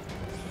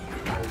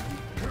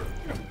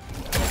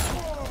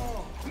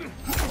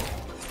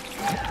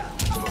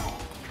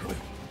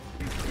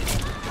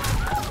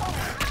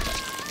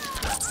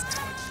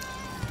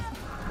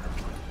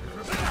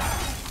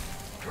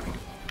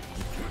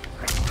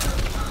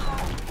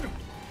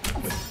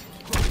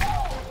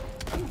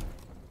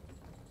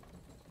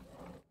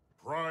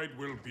 Pride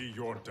will be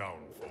your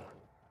downfall.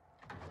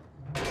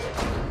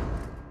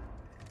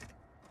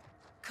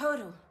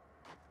 Kotal.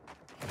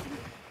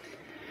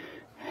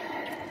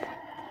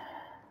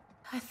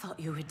 I thought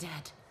you were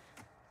dead.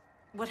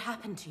 What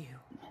happened to you?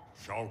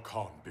 Shao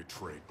Kahn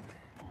betrayed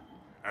me,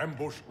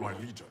 ambushed my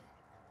legion.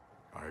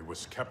 I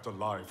was kept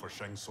alive for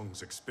Shang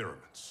Tsung's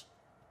experiments.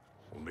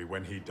 Only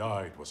when he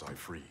died was I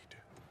freed.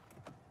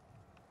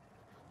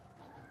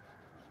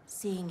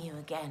 Seeing you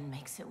again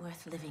makes it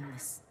worth living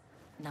this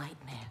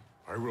nightmare.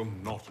 I will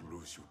not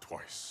lose you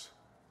twice.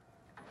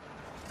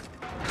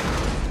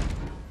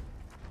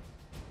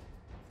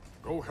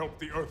 Go help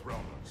the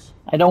Earthrealmers.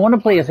 I don't want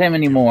to play as him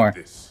anymore.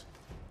 This.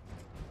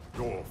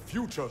 Your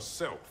future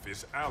self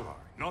is ally,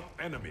 not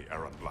enemy,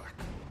 Aaron Black.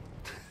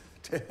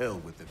 To hell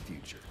with the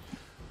future.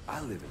 I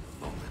live in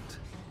the moment.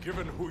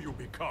 Given who you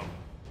become,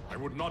 I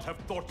would not have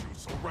thought you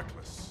so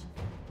reckless.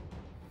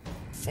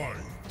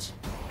 Fight.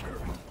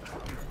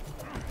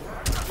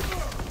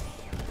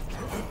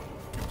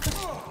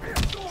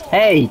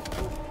 Hey!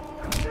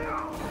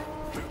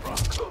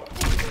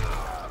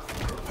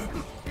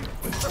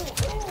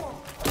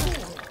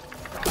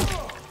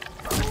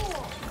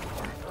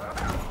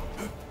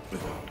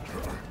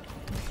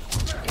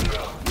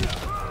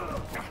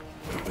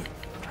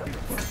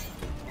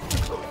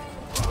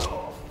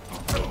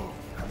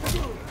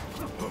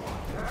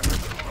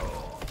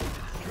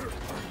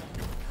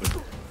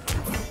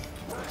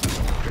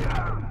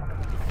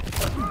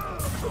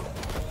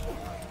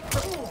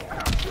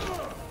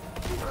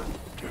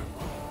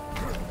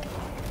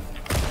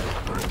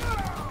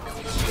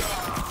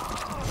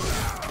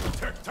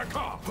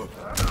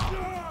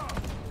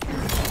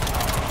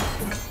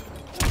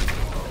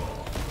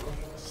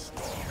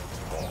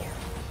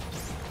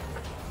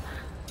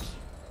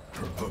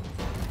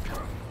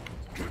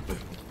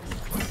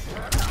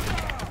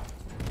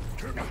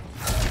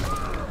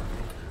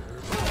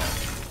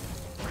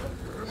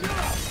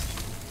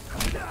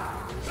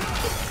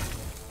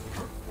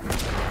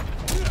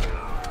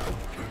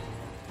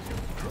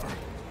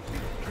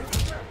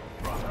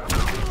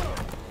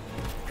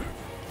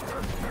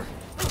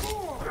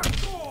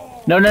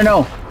 No, no,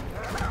 no.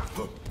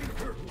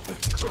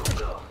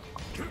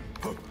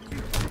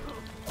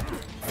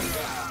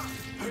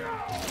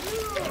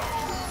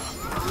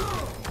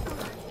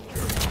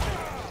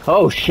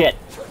 Oh, shit.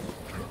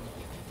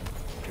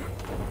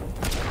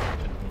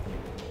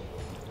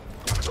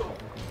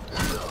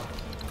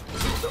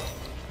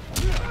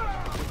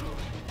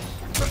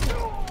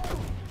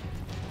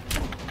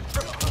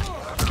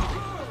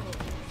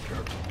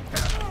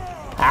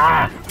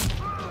 Ah.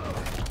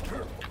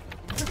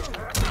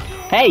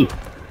 Hey.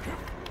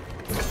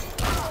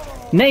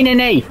 Nee, nee,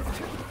 nee.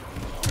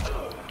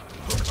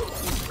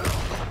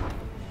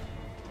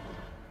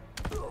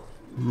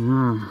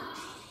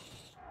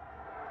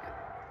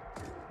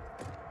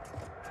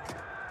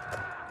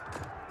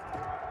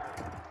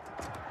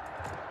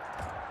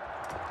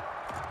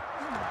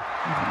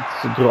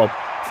 It's a drop.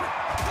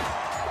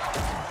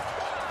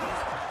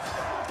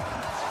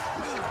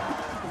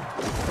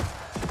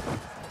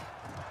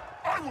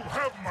 I will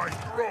have my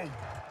throne.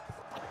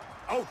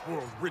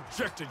 Outworld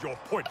rejected your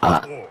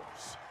pointless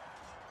wars.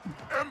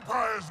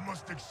 Empires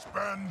must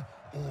expand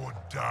or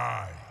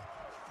die.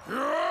 Your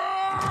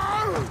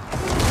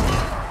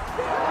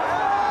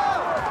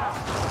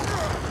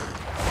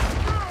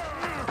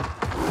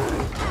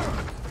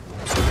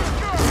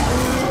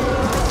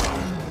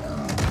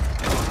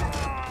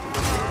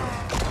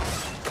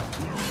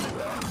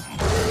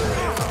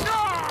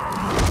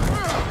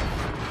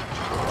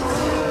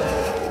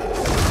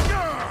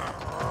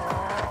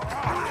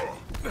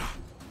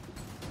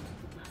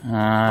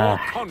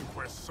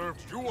conquest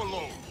served you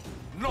alone,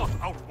 not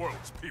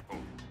Outworld's people.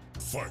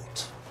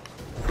 Fight.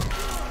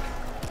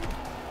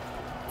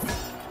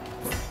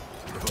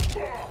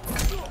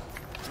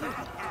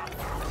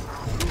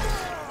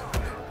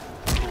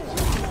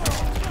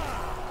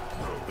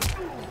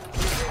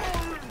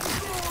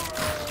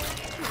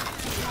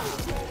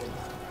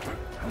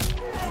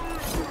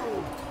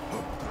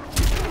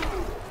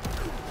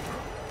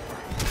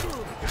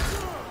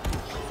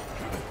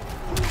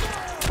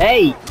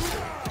 Hey!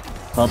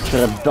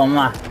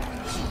 Godverdomme.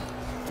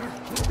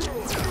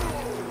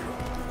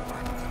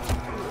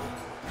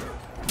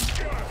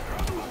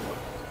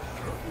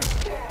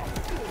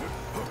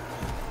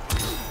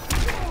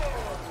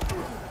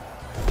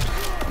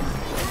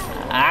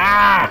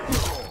 Ah!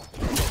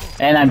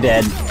 And I'm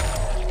dead.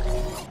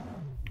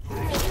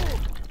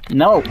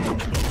 No!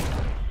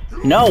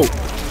 No!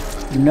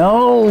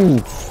 No!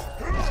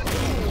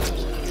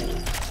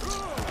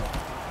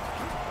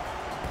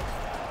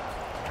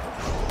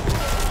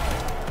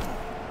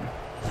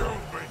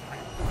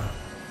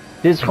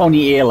 Dit is gewoon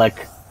niet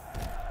eerlijk.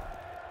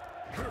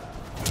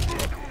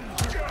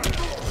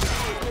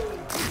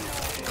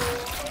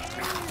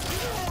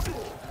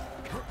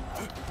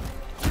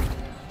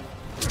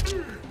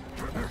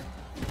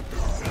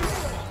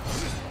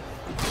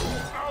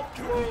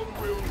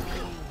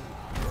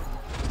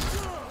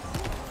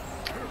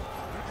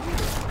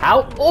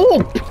 Hou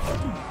op!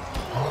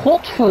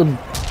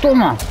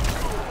 Godverdomme!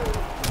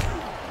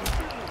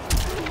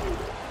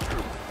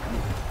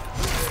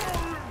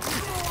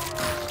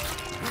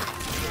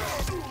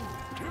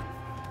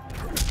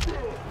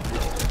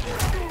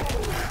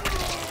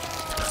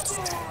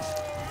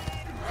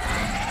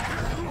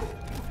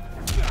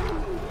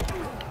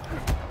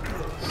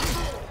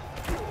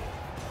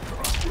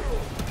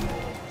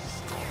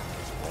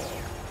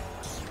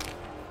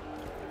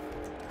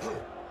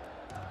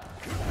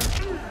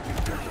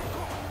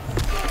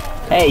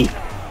 Hey,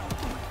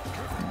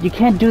 you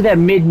can't do that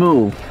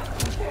mid-move.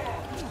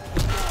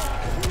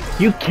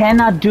 You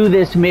cannot do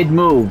this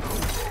mid-move.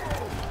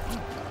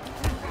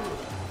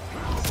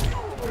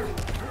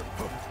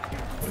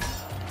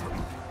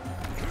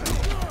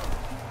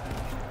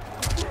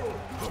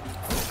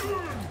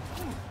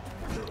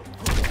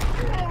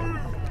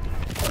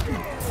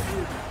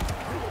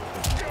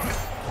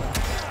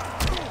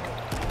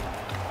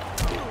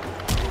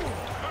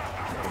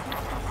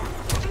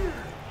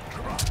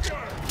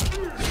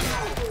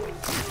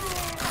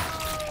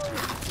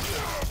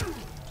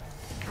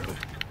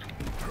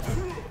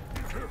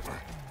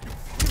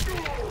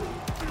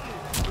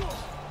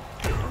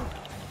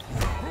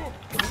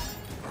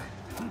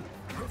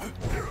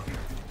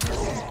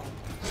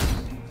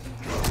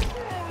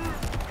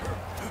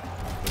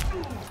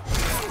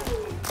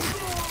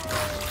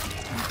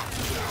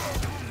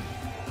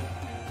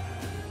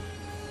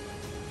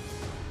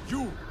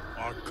 You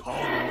are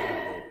Khan.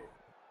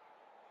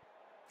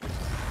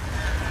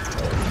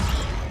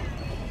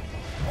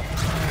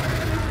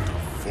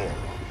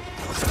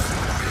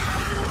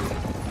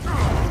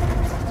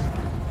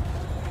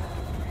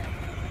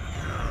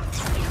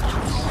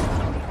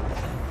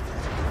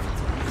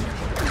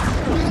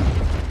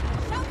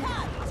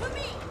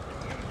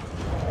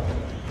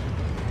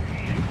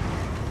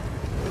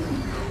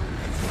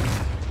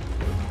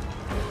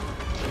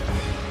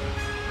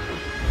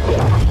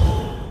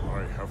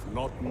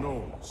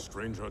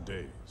 Stranger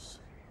days.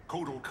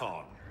 Kotal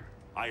Khan,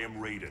 I am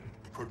Raiden,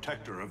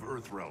 protector of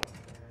Earthrealm.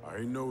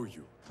 I know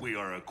you. We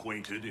are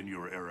acquainted in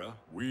your era.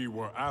 We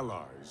were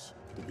allies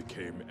who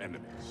became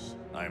enemies.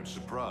 I am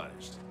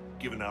surprised,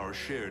 given our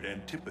shared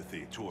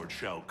antipathy toward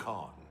Shao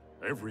Kahn.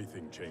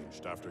 Everything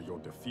changed after your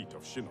defeat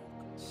of Shinnok.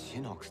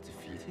 Shinnok's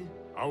defeated?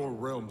 Our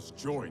realms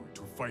joined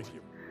to fight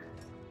him.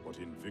 But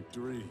in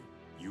victory,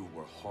 you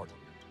were hardened.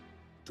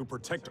 To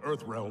protect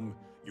Earthrealm,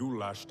 you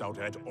lashed out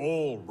at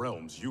all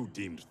realms you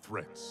deemed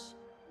threats.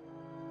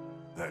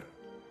 That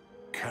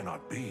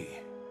cannot be.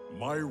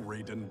 My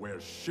Raiden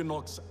wears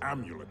Shinnok's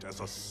amulet as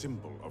a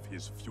symbol of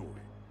his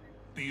fury.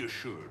 Be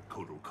assured,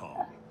 Kotal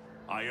Khan,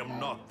 I am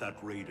not that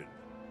Raiden.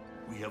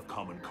 We have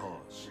common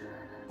cause,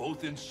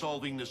 both in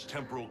solving this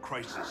temporal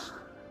crisis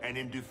and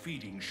in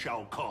defeating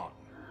Shao Kahn.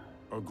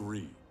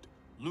 Agreed.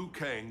 Liu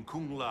Kang,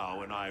 Kung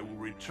Lao, and I will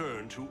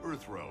return to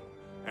Earthrealm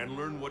and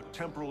learn what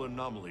temporal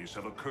anomalies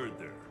have occurred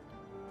there.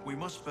 We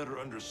must better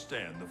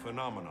understand the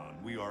phenomenon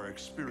we are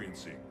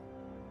experiencing.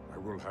 I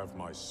will have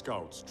my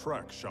scouts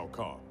track Shao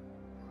Kahn.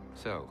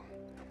 So,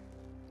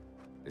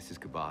 this is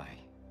goodbye.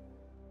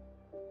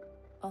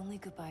 Only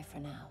goodbye for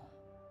now.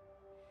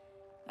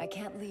 I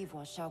can't leave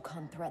while Shao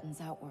Kahn threatens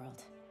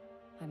Outworld.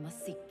 I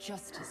must seek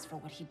justice for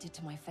what he did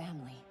to my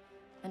family,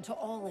 and to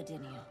all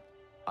Edinia.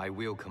 I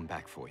will come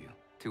back for you,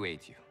 to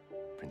aid you,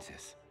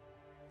 Princess.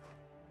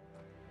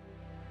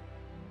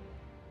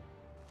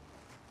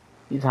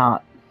 He's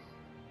hot.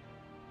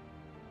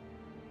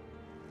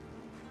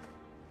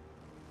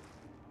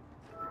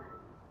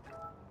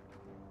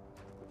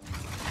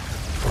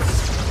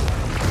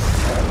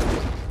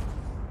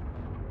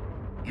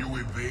 You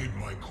evade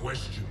my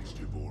questions,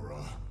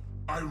 Deborah.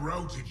 I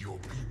routed your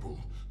people,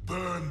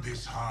 burned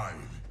this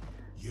hive,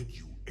 yet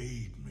you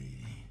aid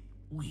me.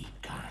 We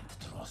can't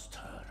trust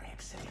her,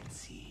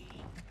 Excellency.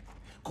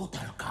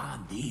 Kotal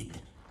Khan did,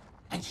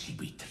 and she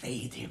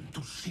betrayed him to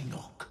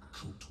Shinnok.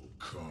 Kotal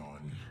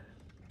Khan?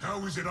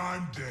 How is it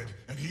I'm dead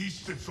and he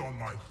sits on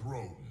my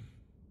throne?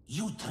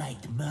 You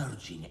tried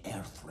merging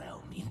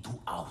Earthrealm into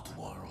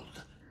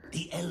Outworld.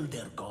 The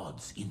Elder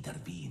Gods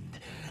intervened,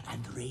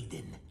 and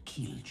Raiden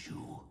killed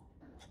you.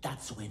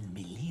 That's when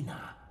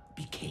Melina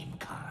became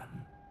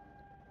Khan.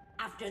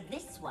 After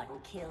this one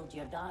killed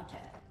your daughter,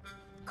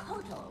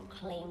 Kotal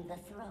claimed the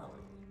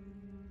throne.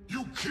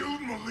 You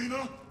killed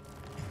Melina?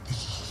 If this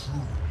is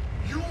true,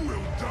 you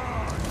will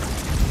die!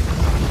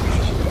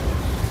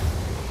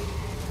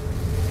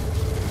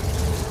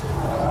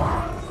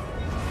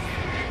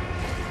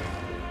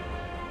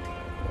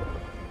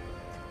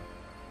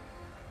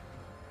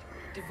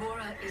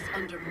 Deborah is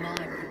under my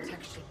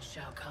protection,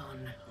 Shao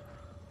Kahn.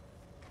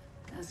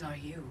 As are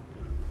you.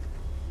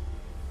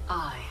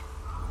 I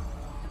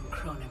am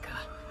Kronika.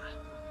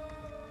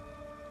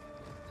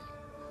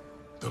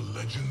 The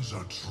legends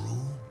are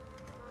true?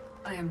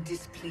 I am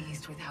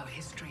displeased with how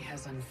history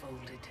has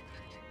unfolded.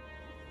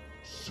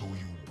 So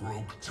you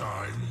broke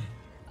time?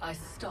 I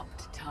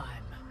stopped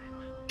time.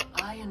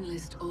 I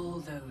enlist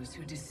all those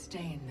who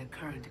disdain the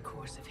current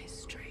course of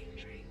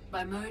history.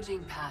 By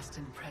merging past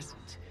and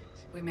present,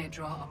 we may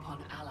draw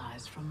upon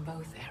allies from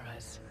both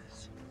eras.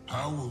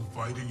 How will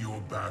fighting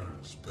your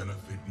battles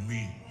benefit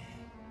me?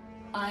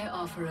 I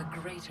offer a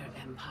greater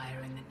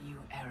empire in the new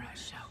era,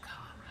 Shao Kahn.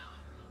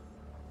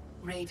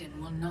 Raiden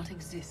will not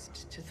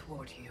exist to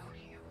thwart you.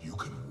 You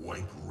can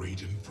wipe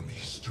Raiden from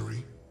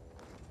history?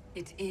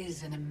 It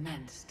is an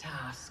immense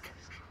task,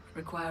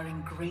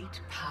 requiring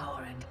great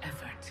power and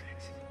effort.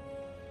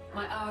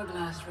 My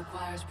hourglass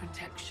requires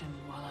protection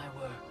while I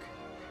work.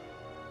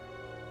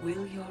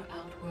 Will your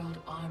Outworld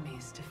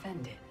armies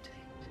defend it?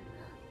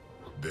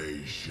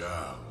 They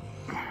shall.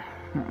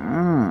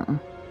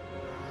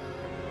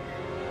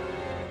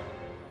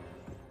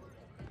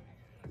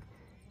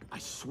 I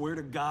swear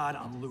to God,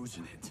 I'm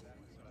losing it.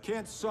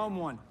 Can't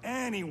someone,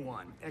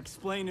 anyone,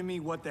 explain to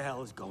me what the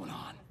hell is going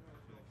on?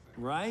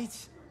 Right?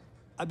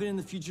 I've been in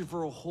the future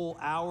for a whole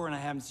hour and I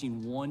haven't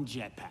seen one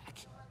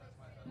jetpack.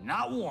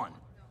 Not one.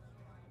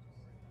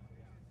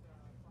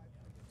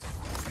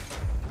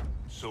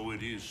 So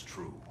it is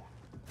true.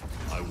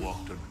 I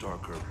walked a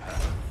darker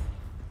path.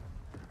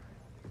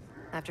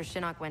 After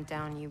Shinnok went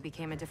down, you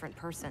became a different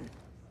person.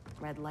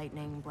 Red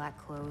lightning, black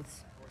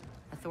clothes,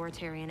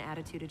 authoritarian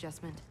attitude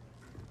adjustment.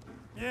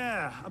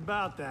 Yeah,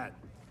 about that.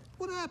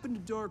 What happened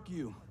to Dark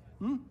You?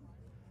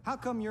 How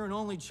come you're an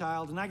only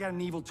child and I got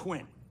an evil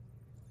twin?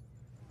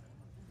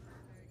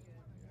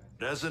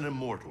 As an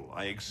immortal,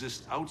 I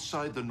exist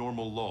outside the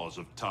normal laws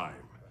of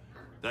time.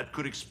 That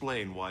could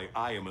explain why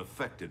I am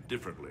affected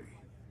differently.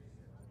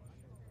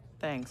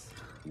 Thanks.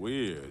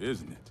 Weird,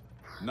 isn't it?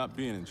 Not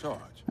being in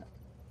charge.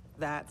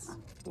 That's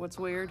what's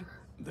weird.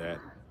 That,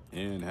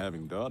 and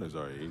having daughters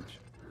our age.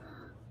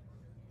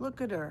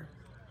 Look at her.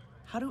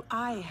 How do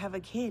I have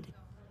a kid?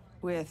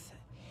 With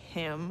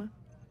him?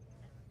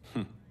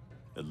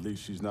 At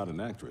least she's not an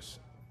actress.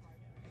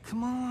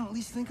 Come on, at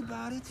least think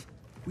about it.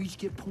 We each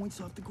get points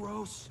off the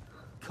gross.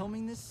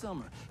 Coming this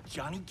summer,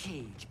 Johnny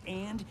Cage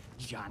and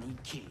Johnny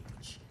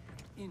Cage.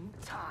 In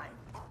time,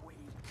 Quake.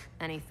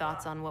 Any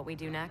thoughts on what we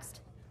do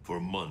next? For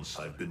months,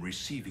 I've been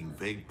receiving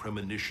vague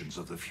premonitions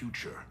of the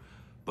future,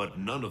 but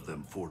none of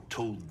them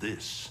foretold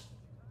this.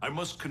 I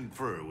must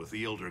confer with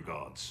the Elder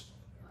Gods.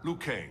 Liu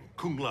Kang,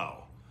 Kung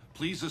Lao,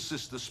 please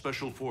assist the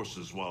Special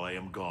Forces while I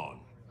am gone.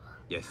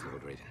 Yes,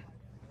 Lord Raiden.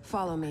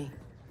 Follow me.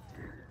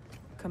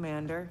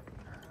 Commander?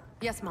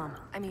 Yes, Mom.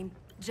 I mean,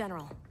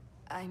 General.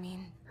 I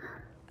mean...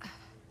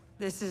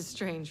 This is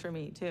strange for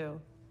me,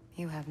 too.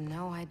 You have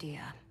no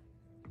idea.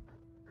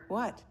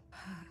 What?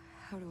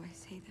 How do I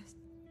say this?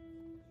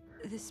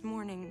 This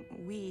morning,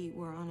 we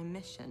were on a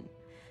mission.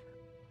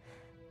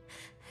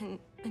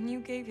 And you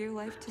gave your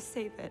life to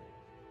save it.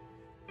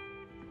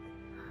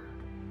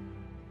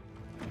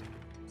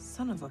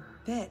 Son of a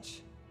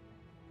bitch.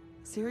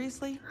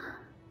 Seriously?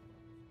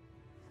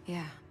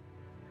 Yeah.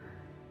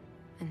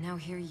 And now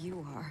here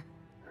you are.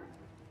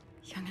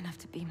 Young enough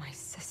to be my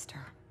sister.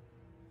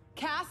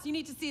 Cass, you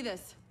need to see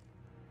this.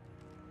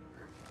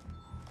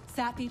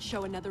 Sathies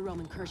show another realm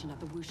incursion at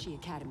the Wuxi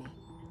Academy.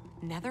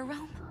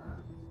 Netherrealm?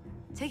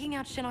 Taking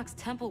out Shinnok's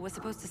temple was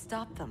supposed to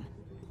stop them.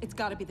 It's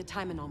gotta be the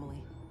time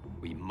anomaly.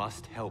 We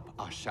must help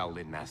our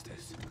Shaolin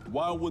masters.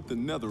 Why would the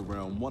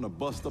Netherrealm want to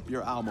bust up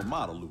your alma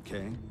mater, Liu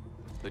Kang?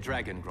 The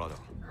Dragon Grotto.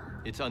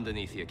 It's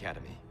underneath the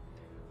Academy.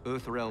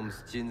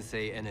 Earthrealm's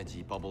Jinsei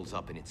energy bubbles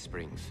up in its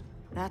springs.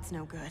 That's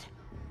no good.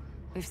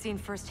 We've seen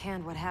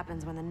firsthand what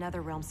happens when the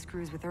Netherrealm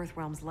screws with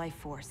Earthrealm's life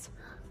force.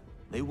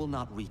 They will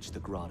not reach the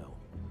grotto.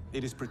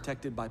 It is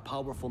protected by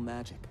powerful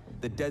magic,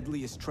 the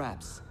deadliest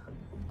traps.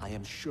 I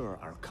am sure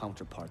our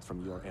counterparts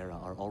from your era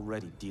are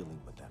already dealing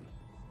with them.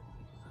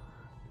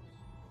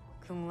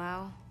 Kung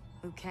Lao,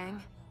 Liu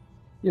Kang?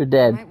 You're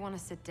dead. You might want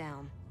to sit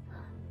down.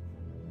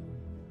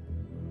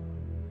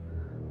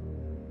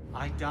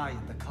 I die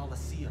at the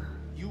Colosseum.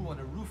 You on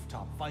a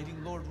rooftop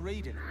fighting Lord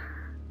Raiden.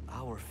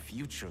 Our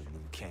future,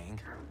 Liu Kang.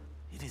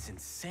 It is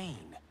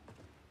insane.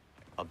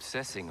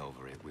 Obsessing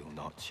over it will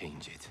not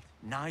change it.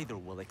 Neither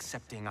will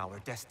accepting our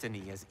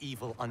destiny as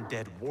evil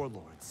undead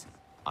warlords.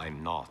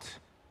 I'm not.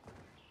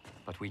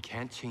 But we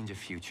can't change a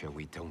future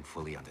we don't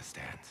fully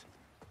understand.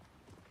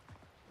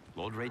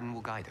 Lord Raiden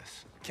will guide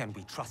us. Can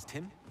we trust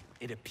him?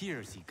 It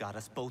appears he got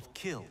us both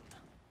killed.